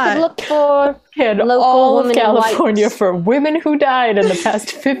 a lot. we could look for In local all of women in white. California for women who died in the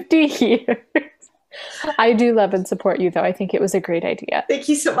past 50 years. I do love and support you, though. I think it was a great idea. Thank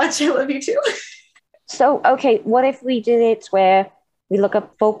you so much. I love you too. So, okay, what if we did it where we look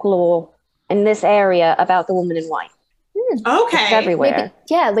up folklore in this area about the woman in white? It's Okay. everywhere.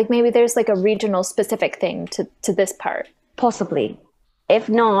 Maybe there's like a regional specific thing to this part. Possibly. If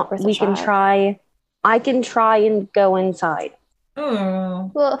not, Worth a we can shot. try. I can try and go inside.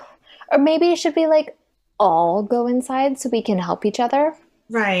 Oh, Well, or maybe it should be like all go inside so we can help each other.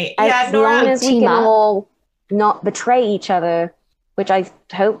 right. As Yeah, long Nora. as we team can up. all not betray each other, which I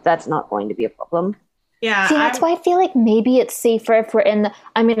hope that's not going to be a problem. Yeah. See, that's why I feel like maybe it's safer if we're in the.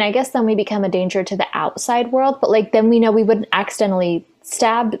 I mean, I guess then we become a danger to the outside world, but like then we know we wouldn't accidentally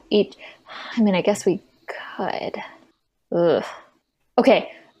stab each. I mean, I guess we could. Ugh.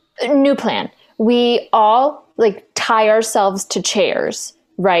 Okay, new plan. We all like tie ourselves to chairs,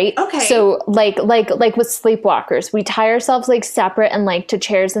 right? Okay. So like with sleepwalkers, we tie ourselves like separate and like to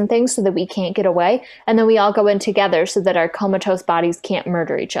chairs and things so that we can't get away, and then we all go in together so that our comatose bodies can't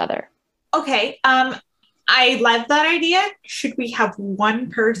murder each other. Okay. I love that idea. Should we have one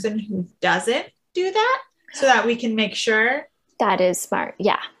person who doesn't do that so that we can make sure? That is smart.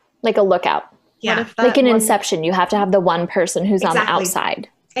 Yeah, like a lookout. Yeah. Like in Inception, you have to have the one person who's on the outside.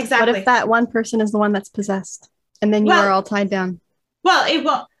 Exactly. What if that one person is the one that's possessed, and then you are all tied down? Well, it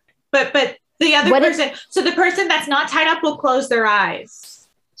won't. But the other person. So the person that's not tied up will close their eyes.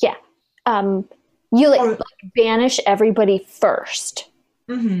 Yeah. You like banish everybody first,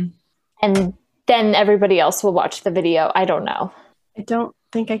 and then everybody else will watch the video. I don't know. I don't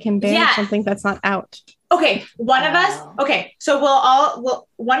think I can banish something that's not out. Okay, one of us. Okay, so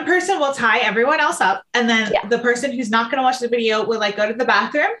one person will tie everyone else up, and then the person who's not going to watch the video will like go to the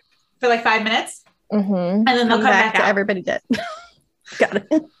bathroom for like 5 minutes, and then they'll come back to out. everybody dead. Got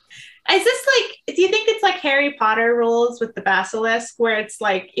it. Is this like? Do you think it's like Harry Potter rules with the basilisk, where it's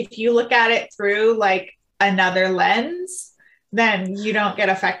like if you look at it through like another lens, then you don't get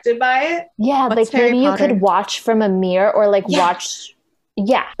affected by it? Yeah, like maybe you could watch from a mirror or like watch.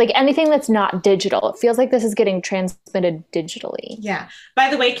 Yeah, like anything that's not digital. It feels like this is getting transmitted digitally. Yeah.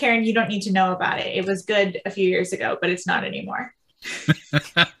 By the way, Karen, you don't need to know about it. It was good a few years ago, but it's not anymore.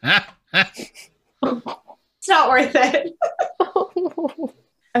 It's not worth it.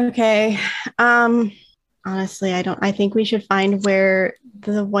 Okay. Honestly, I think we should find where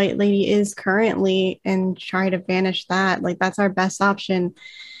the white lady is currently and try to banish that. Like that's our best option.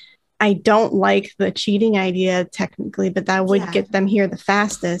 I don't like the cheating idea technically, but that would get them here the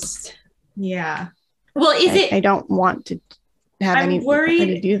fastest. Yeah. Well, I don't want to have anybody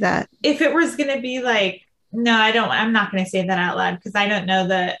to do that. If it was going to be like, no, I'm not going to say that out loud because I don't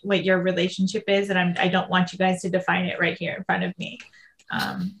know what your relationship is. And I don't want you guys to define it right here in front of me.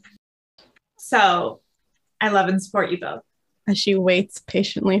 So I love and support you both. As she waits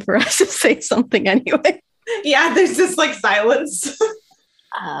patiently for us to say something anyway. Yeah, there's just like silence.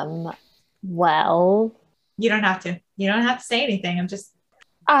 Well, you don't have to say anything.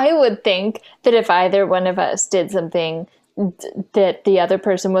 I would think that if either one of us did something that the other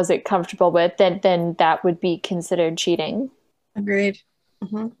person wasn't comfortable with, then that would be considered cheating. Agreed.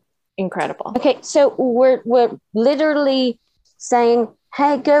 Mm-hmm. Incredible. Okay, so we're literally saying,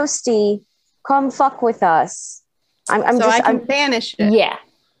 "Hey, Ghosty, come fuck with us." I'm banish it. Yeah.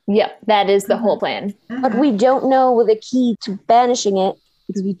 Yep, that is the whole plan. But we don't know the key to banishing it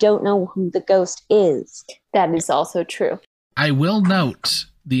because we don't know who the ghost is. That is also true. I will note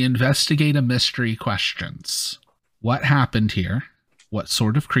the investigate a mystery questions. What happened here? What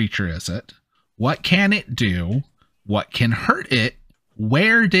sort of creature is it? What can it do? What can hurt it?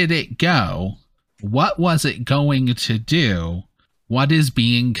 Where did it go? What was it going to do? What is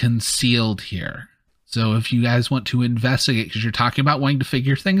being concealed here? So if you guys want to investigate, because you're talking about wanting to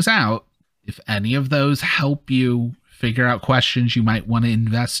figure things out, if any of those help you figure out questions you might want to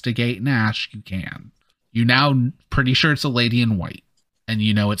investigate and ask, you can. You now pretty sure it's a lady in white, and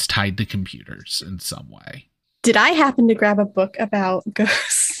you know it's tied to computers in some way. Did I happen to grab a book about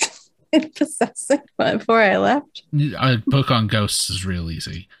ghosts and possessing before I left? A book on ghosts is real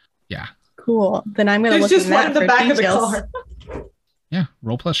easy. Yeah. Cool. Then I'm going to look at that in the back details. of the car. Yeah.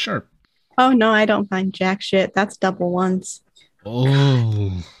 Roll plus sharp. Oh, no, I don't find jack shit. That's double ones.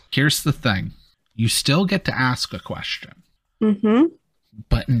 Oh. Here's the thing. You still get to ask a question. Mm-hmm.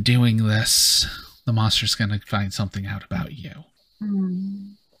 But in doing this, the monster's going to find something out about you.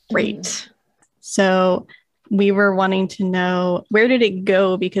 Great. So we were wanting to know, where did it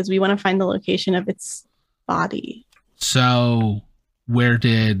go? Because we want to find the location of its body. So where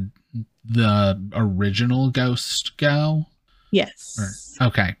did the original ghost go? Yes.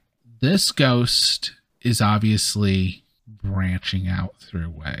 Okay. This ghost is obviously branching out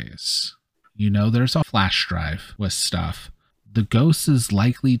through ways. You know, there's a flash drive with stuff. The ghost is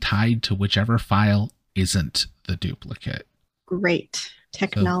likely tied to whichever file isn't the duplicate. Great.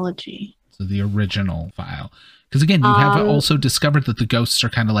 Technology. So the original file. Because again, you have also discovered that the ghosts are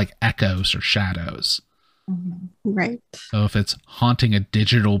kind of like echoes or shadows. Right. So if it's haunting a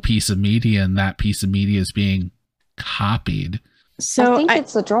digital piece of media and that piece of media is being copied. So I think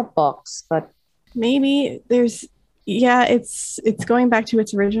it's a Dropbox, but maybe there's, it's going back to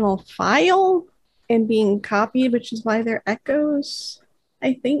its original file and being copied, which is why they're echoes,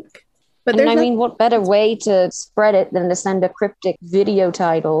 I think. But I mean, what better way to spread it than to send a cryptic video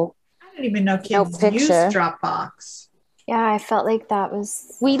title? I don't even know kids use Dropbox. Yeah, I felt like that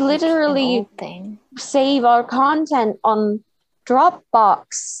was We an literally old thing. save our content on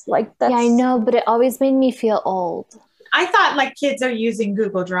Dropbox. Like that's Yeah, I know, but it always made me feel old. I thought like kids are using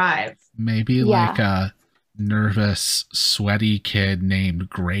Google Drive. Maybe Yeah. like a nervous, sweaty kid named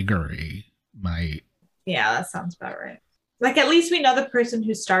Gregory might. Yeah, that sounds about right. Like at least we know the person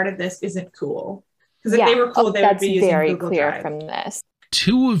who started this isn't cool. Because if they were cool, they would that's be using very Google clear Drive. from this.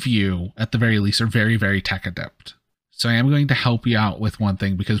 Two of you, at the very least, are very, very tech adept. So I am going to help you out with one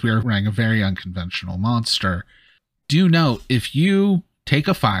thing because we are running a very unconventional monster. Do note, if you take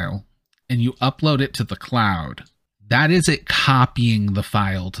a file and you upload it to the cloud, that is it copying the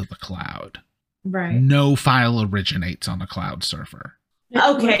file to the cloud. Right. No file originates on a cloud server.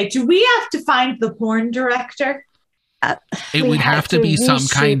 Okay, do we have to find the porn director? It We would have have to to be some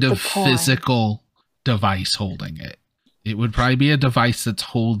reshoot kind the of porn. physical device holding it. It would probably be a device that's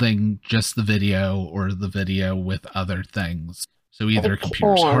holding just the video or the video with other things. So either a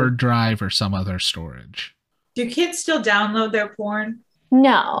computer's porn. hard drive or some other storage. Do kids still download their porn?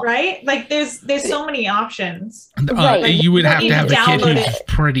 No. Right? Like there's so many options. Right. You would You have don't to have need a to kid download who's it.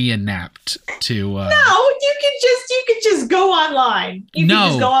 pretty inept to. No, you could just go online. You No, can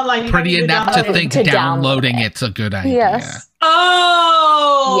just go online. You don't pretty need to inept download to it. think To download downloading it. it's a good idea. Yes.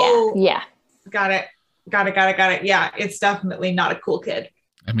 Oh, Yeah. Got it. Yeah, it's definitely not a cool kid.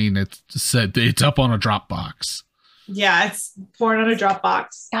 I mean, it's said it's up on a Dropbox. Yeah, it's porn on a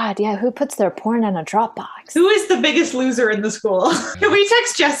Dropbox. God, yeah. Who puts their porn in a Dropbox? Who is the biggest loser in the school? Can we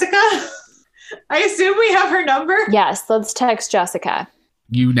text Jessica? I assume we have her number. Yes, let's text Jessica.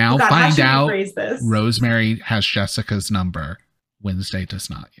 You now Oh God, how find should we out phrase this? Rosemary has Jessica's number. Wednesday does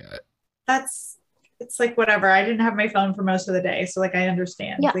not yet. It's like whatever. I didn't have my phone for most of the day, so like I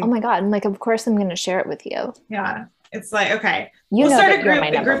understand. Yeah. Like, Oh my God. And like, of course, I'm going to share it with you. yeah. It's like okay. You We'll know start that a you're group, my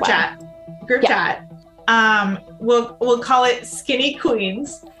number group one. chat. Group Yeah. chat. We'll call it Skinny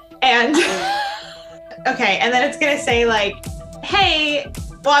Queens, and okay, and then it's gonna say like, hey.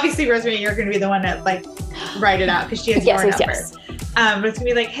 Well, obviously, Rosemary, you're gonna be the one to like write it out because she has Yes, your yes, number. yes. But it's gonna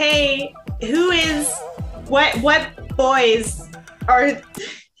be like, hey, who is what boys are?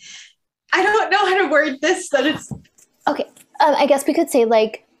 I don't know how to word this, but it's Okay. I guess we could say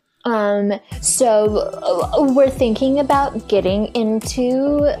like, so we're thinking about getting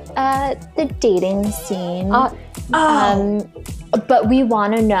into the dating scene. But we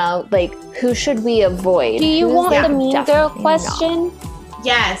want to know like who should we avoid? Do you Who's, want like, the mean girl definitely not? question?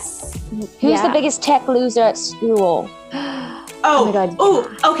 yes. Who's Yeah. the biggest tech loser at school? Oh, my God.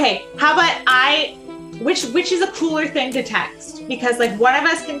 Oh, okay. How about which is a cooler thing to text? Because like one of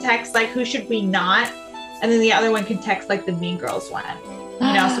us can text like who should we not, and then the other one can text like the mean girls one.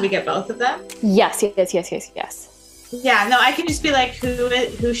 You know, so we get both of them. Yes. Yeah, no, I can just be like,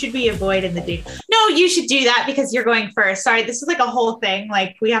 who should we avoid in the date? No, you should do that because you're going first. Sorry, this is like a whole thing.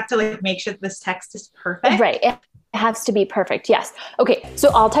 Like we have to like make sure this text is perfect. Right. It has to be perfect. Yes. Okay.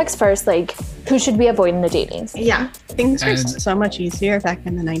 So I'll text first. Like, who should we avoid in the dating scene? Yeah. Things were And- so much easier back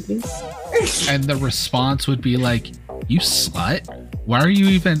in the 90s. And the response would be like, you slut? Why are you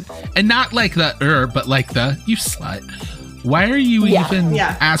even, and not like the but like the you slut. Why are you even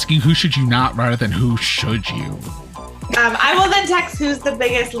Yeah. asking who should you not rather than who should you? I will then text who's the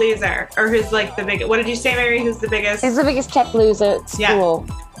biggest loser or who's like the biggest. What did you say, Mary? Who's the biggest? Who's the biggest tech loser at Yeah. school?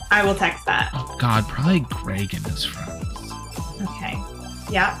 I will text that. Oh God, probably Greg and his friends. Okay.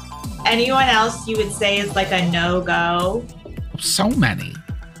 Yeah. Anyone else you would say is like a no-go? So many.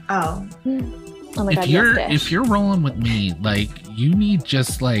 Oh. Oh my If God. you're yes, if you're rolling with me, like you need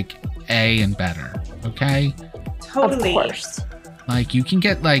just like A and better, okay? Totally. Of course. Like you can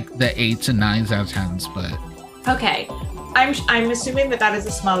get like the 8s and 9s out of 10s, but Okay. I'm assuming that is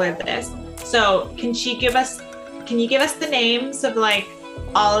a smaller list. So can you give us the names of like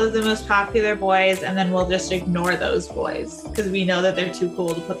all of the most popular boys, and then we'll just ignore those boys because we know that they're too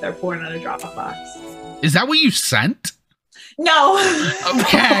cool to put their porn on a Dropbox. is that what you sent? No.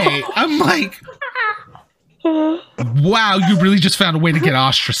 Okay. I'm like, wow, you really just found a way to get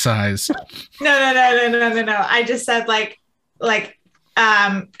ostracized. No. I just said like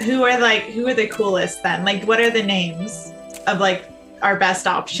who are the coolest then? Like what are the names of like our best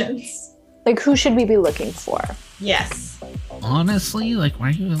options? Like, who should we be looking for? Yes. Honestly, like why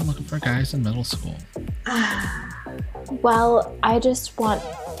are you even looking for guys in middle school? Well,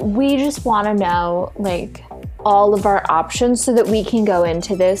 we just want to know like all of our options so that we can go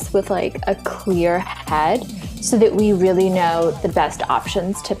into this with like a clear head so that we really know the best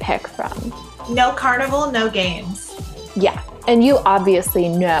options to pick from. No carnival, no games. Yeah. And you obviously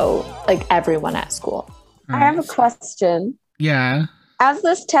know like everyone at school. I have a question. Yeah. As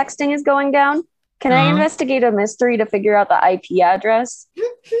this texting is going down, Can I investigate a mystery to figure out the IP address?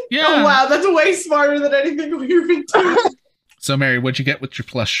 Yeah. Oh, wow. That's way smarter than anything we've been doing. So, Mary, what'd you get with your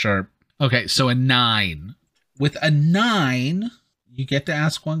plus sharp? Okay, so a 9. With a 9, you get to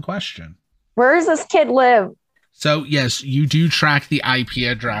ask one question. Where does this kid live? So, yes, you do track the IP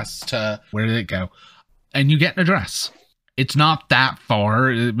address to where did it go? And you get an address. It's not that far.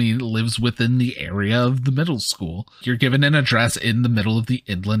 I mean, it lives within the area of the middle school. You're given an address in the middle of the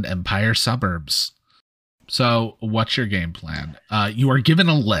Inland Empire suburbs. So, what's your game plan? You are given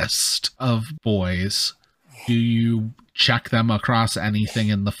a list of boys. Do you check them across anything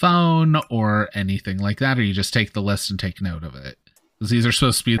in the phone or anything like that, or you just take the list and take note of it? Because these are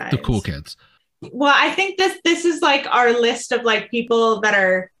supposed to be the cool kids. Well, I think this is like our list of like people that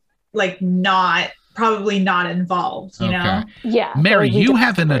are like probably not involved, you know? Yeah. Mary, you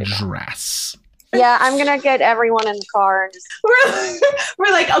have an address. Yeah, I'm gonna get everyone in the car and just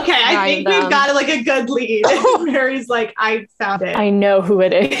We're like, okay, I Find think them. we've got like a good lead. Mary's like, I found it. I know who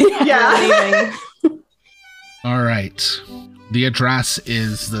it is. Yeah. All right. The address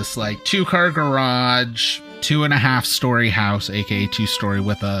is this like 2-car garage, 2.5-story house, aka 2-story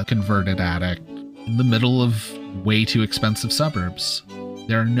with a converted attic in the middle of way too expensive suburbs.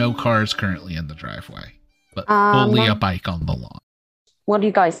 There are no cars currently in the driveway, but fully a bike on the lawn. what do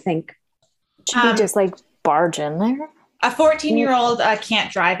you guys think? Should we just like barge in there? A 14-year-old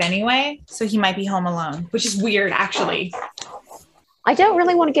can't drive anyway, so he might be home alone, which is weird, actually. I don't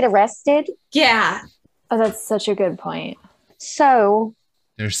really want to get arrested. Yeah. Oh, that's such a good point. So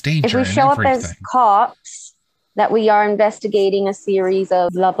There's danger if we in show up everything. as cops, that we are investigating a series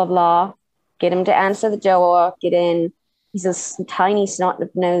of blah, blah, blah, get him to answer the door, get in. He's a tiny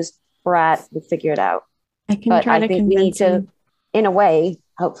snot-nosed brat. We'll figure it out. I can But try I to think we need convince to, him. in a way,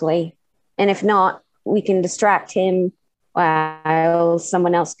 hopefully. And if not, we can distract him while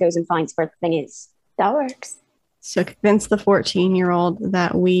someone else goes and finds where the thing is. That works. So convince the 14-year-old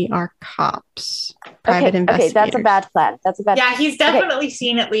that we are cops. Private Okay, investigators. that's a bad plan. That's a bad Yeah, he's definitely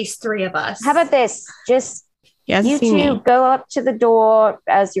seen at least 3 of us. How about this? Just He hasn't you seen two me. go up to the door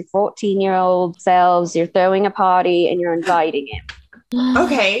as your 14-year-old selves. You're throwing a party and you're inviting him.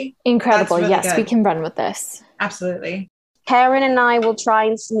 Okay, Incredible. That's really Yes, we good. can run with this. absolutely. Karen and I will try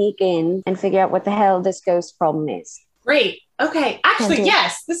and sneak in and figure out what the hell this ghost problem is. Great. Okay, actually, Can do.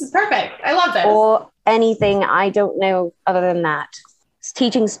 yes, this is perfect. I love this. Or anything I don't know other than that.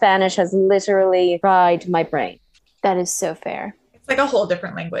 Teaching Spanish has literally fried my brain. That is so fair. It's like a whole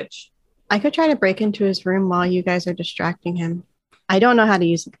different language. I could try to break into his room while you guys are distracting him. I don't know how to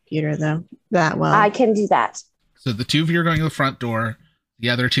use the computer, though, that well. I can do that. So the 2 of you are going to the front door.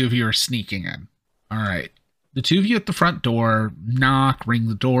 The other 2 of you are sneaking in. All right. The 2 of you at the front door, knock, ring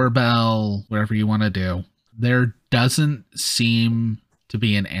the doorbell, whatever you want to do. There doesn't seem to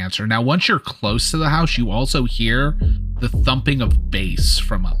be an answer. Now, once you're close to the house, you also hear the thumping of bass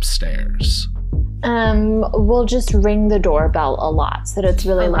from upstairs. We'll just ring the doorbell a lot so that it's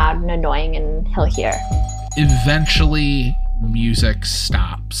really loud and annoying and he'll hear. Eventually, music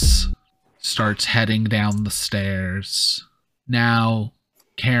stops, starts heading down the stairs. Now,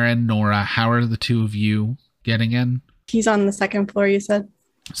 Karen, Nora, how are the 2 of you getting in? He's on the second floor, you said?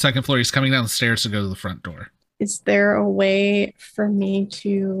 Second floor, he's coming down the stairs to go to the front door. Is there a way for me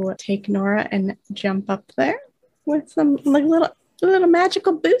to take Nora and jump up there with some like little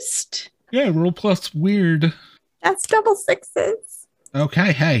magical boost? Yeah, roll plus weird. That's double 6s.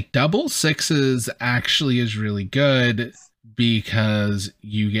 Okay, hey, double 6s actually is really good because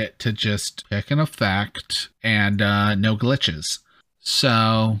you get to just pick an effect and no glitches.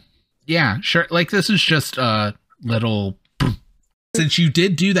 So, yeah, sure. Like, this is just a little... Since you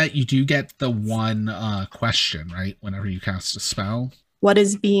did do that, you do get the one question, right? Whenever you cast a spell. What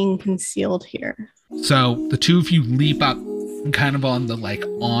is being concealed here? So the 2 of you leap up kind of on the like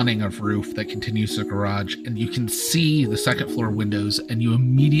awning of roof that continues the garage, and you can see the second floor windows, and you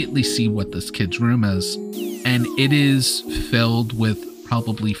immediately see what this kid's room is. And it is filled with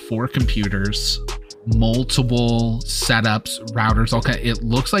probably 4 computers, multiple setups, routers, all kind. It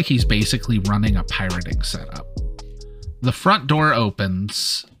looks like he's basically running a pirating setup. The front door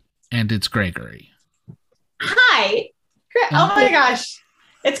opens, and it's Gregory. Hi. Oh my gosh.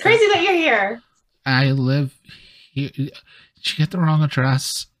 It's crazy that you're here. I live here. Did you get the wrong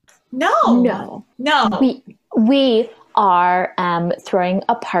address? No. No. We are throwing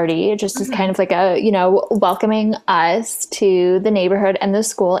a party just as kind of like a, welcoming us to the neighborhood and the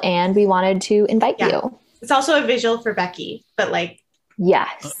school, and we wanted to invite you. It's also a visual for Becky, but like,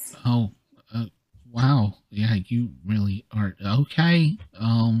 Yes. Wow. Yeah, you really are. Okay.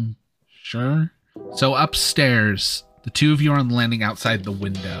 Sure. So upstairs, the 2 of you are on the landing outside the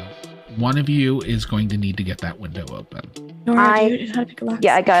window. one of you is going to need to get that window open. Nora, do you know how to pick a lock?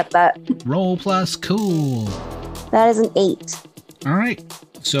 Yeah, I got that. Roll plus cool. That is an 8. All right.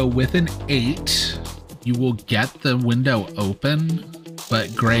 So with an 8, you will get the window open,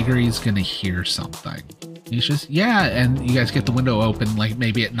 but Gregory's going to hear something. He's just, yeah, and you guys get the window open, like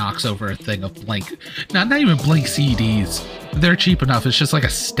maybe it knocks over a thing of blank, not even blank CDs. They're cheap enough. It's just like a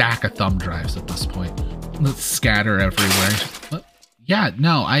stack of thumb drives at this point that scatter everywhere. But yeah,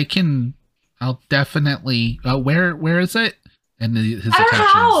 no, I'll definitely, where is it? And his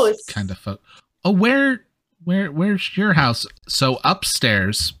attention kind of, where's your house? So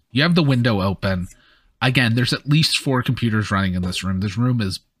upstairs, you have the window open. Again, there's at least 4 computers running in this room. This room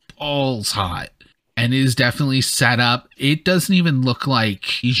is balls hot. And is definitely set up. It doesn't even look like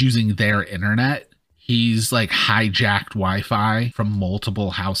he's using their internet. He's like hijacked Wi-Fi from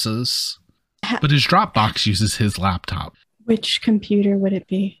multiple houses. But his Dropbox uses his laptop. Which computer would it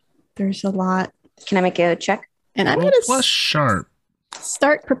be? There's a lot. Can I make a check? And I'm Roll going plus to sharp.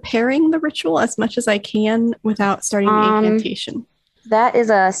 start preparing the ritual as much as I can without starting the incantation. That is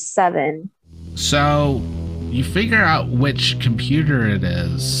a 7. So you figure out which computer it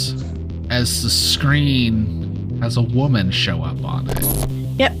is as the screen has a woman show up on it.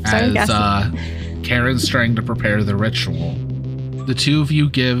 Yep. As Karen's trying to prepare the ritual. The two of you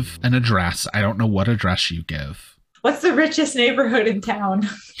give an address. I don't know what address you give. What's the richest neighborhood in town?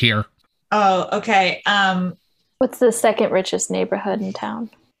 Here. Oh, okay. What's the second richest neighborhood in town?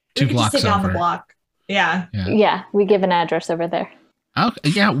 2 we could blocks just say down over. the block. Yeah. Yeah, we give an address over there. Okay.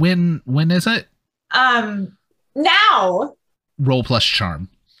 Yeah. When is it? Now. Roll plus charm.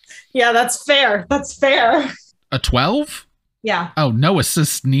 Yeah, that's fair. That's fair. A 12? Yeah. Oh, no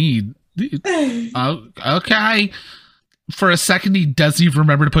assist need. Oh, okay. For a second, he doesn't even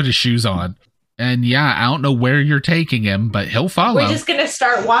remember to put his shoes on. And yeah, I don't know where you're taking him, but he'll follow. We're just gonna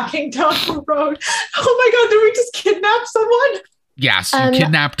start walking down the road. Oh my god, did we just kidnap someone? Yes, you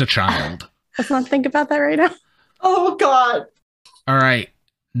kidnapped a child. Let's not think about that right now. Oh god. All right,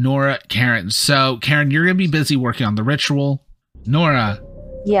 Nora, Karen. So, Karen, you're gonna be busy working on the ritual. Nora,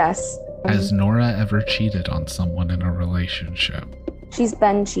 Yes. has Nora ever cheated on someone in a relationship? She's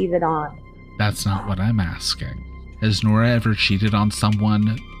been cheated on. That's not what I'm asking. Has Nora ever cheated on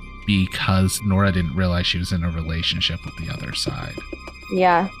someone because Nora didn't realize she was in a relationship with the other side?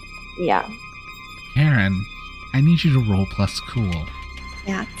 Yeah. Yeah. Karen, I need you to roll plus cool.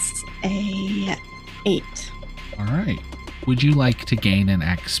 That's a 8. All right. Would you like to gain an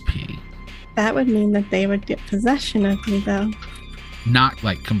XP? That would mean that they would get possession of me, though. Not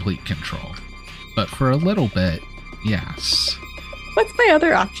like complete control, but for a little bit, yes. What's my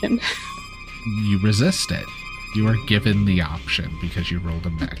other option? You resist it. You are given the option because you rolled a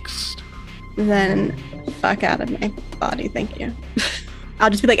mixed. Then fuck out of my body, thank you. I'll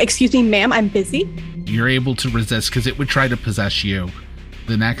just be like, excuse me, ma'am, I'm busy. You're able to resist because it would try to possess you.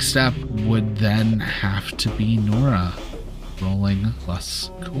 The next step would then have to be Nora rolling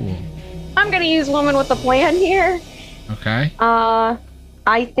plus cool. I'm gonna use woman with a plan here. Okay.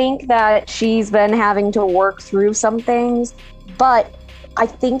 I think that she's been having to work through some things, but I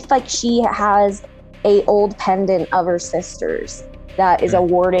think like she has a old pendant of her sister's that is a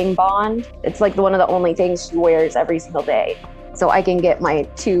warding bond. It's like one of the only things she wears every single day. So I can get my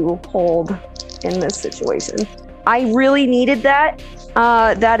 2 hold in this situation. I really needed that.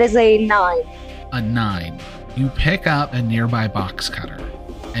 That is a 9. A 9. You pick up a nearby box cutter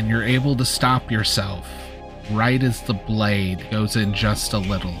and you're able to stop yourself right as the blade goes in just a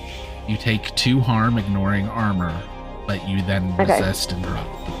little. You take 2 harm, ignoring armor, but you then resist and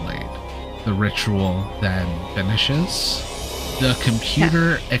drop the blade. The ritual then finishes. The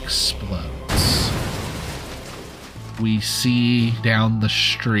computer explodes. We see down the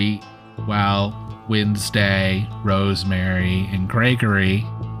street while Wednesday, Rosemary, and Gregory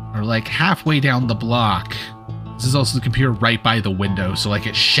are like halfway down the block. This is also the computer right by the window, so like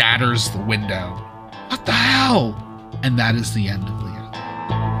it shatters the window. What the hell? And that is the end of the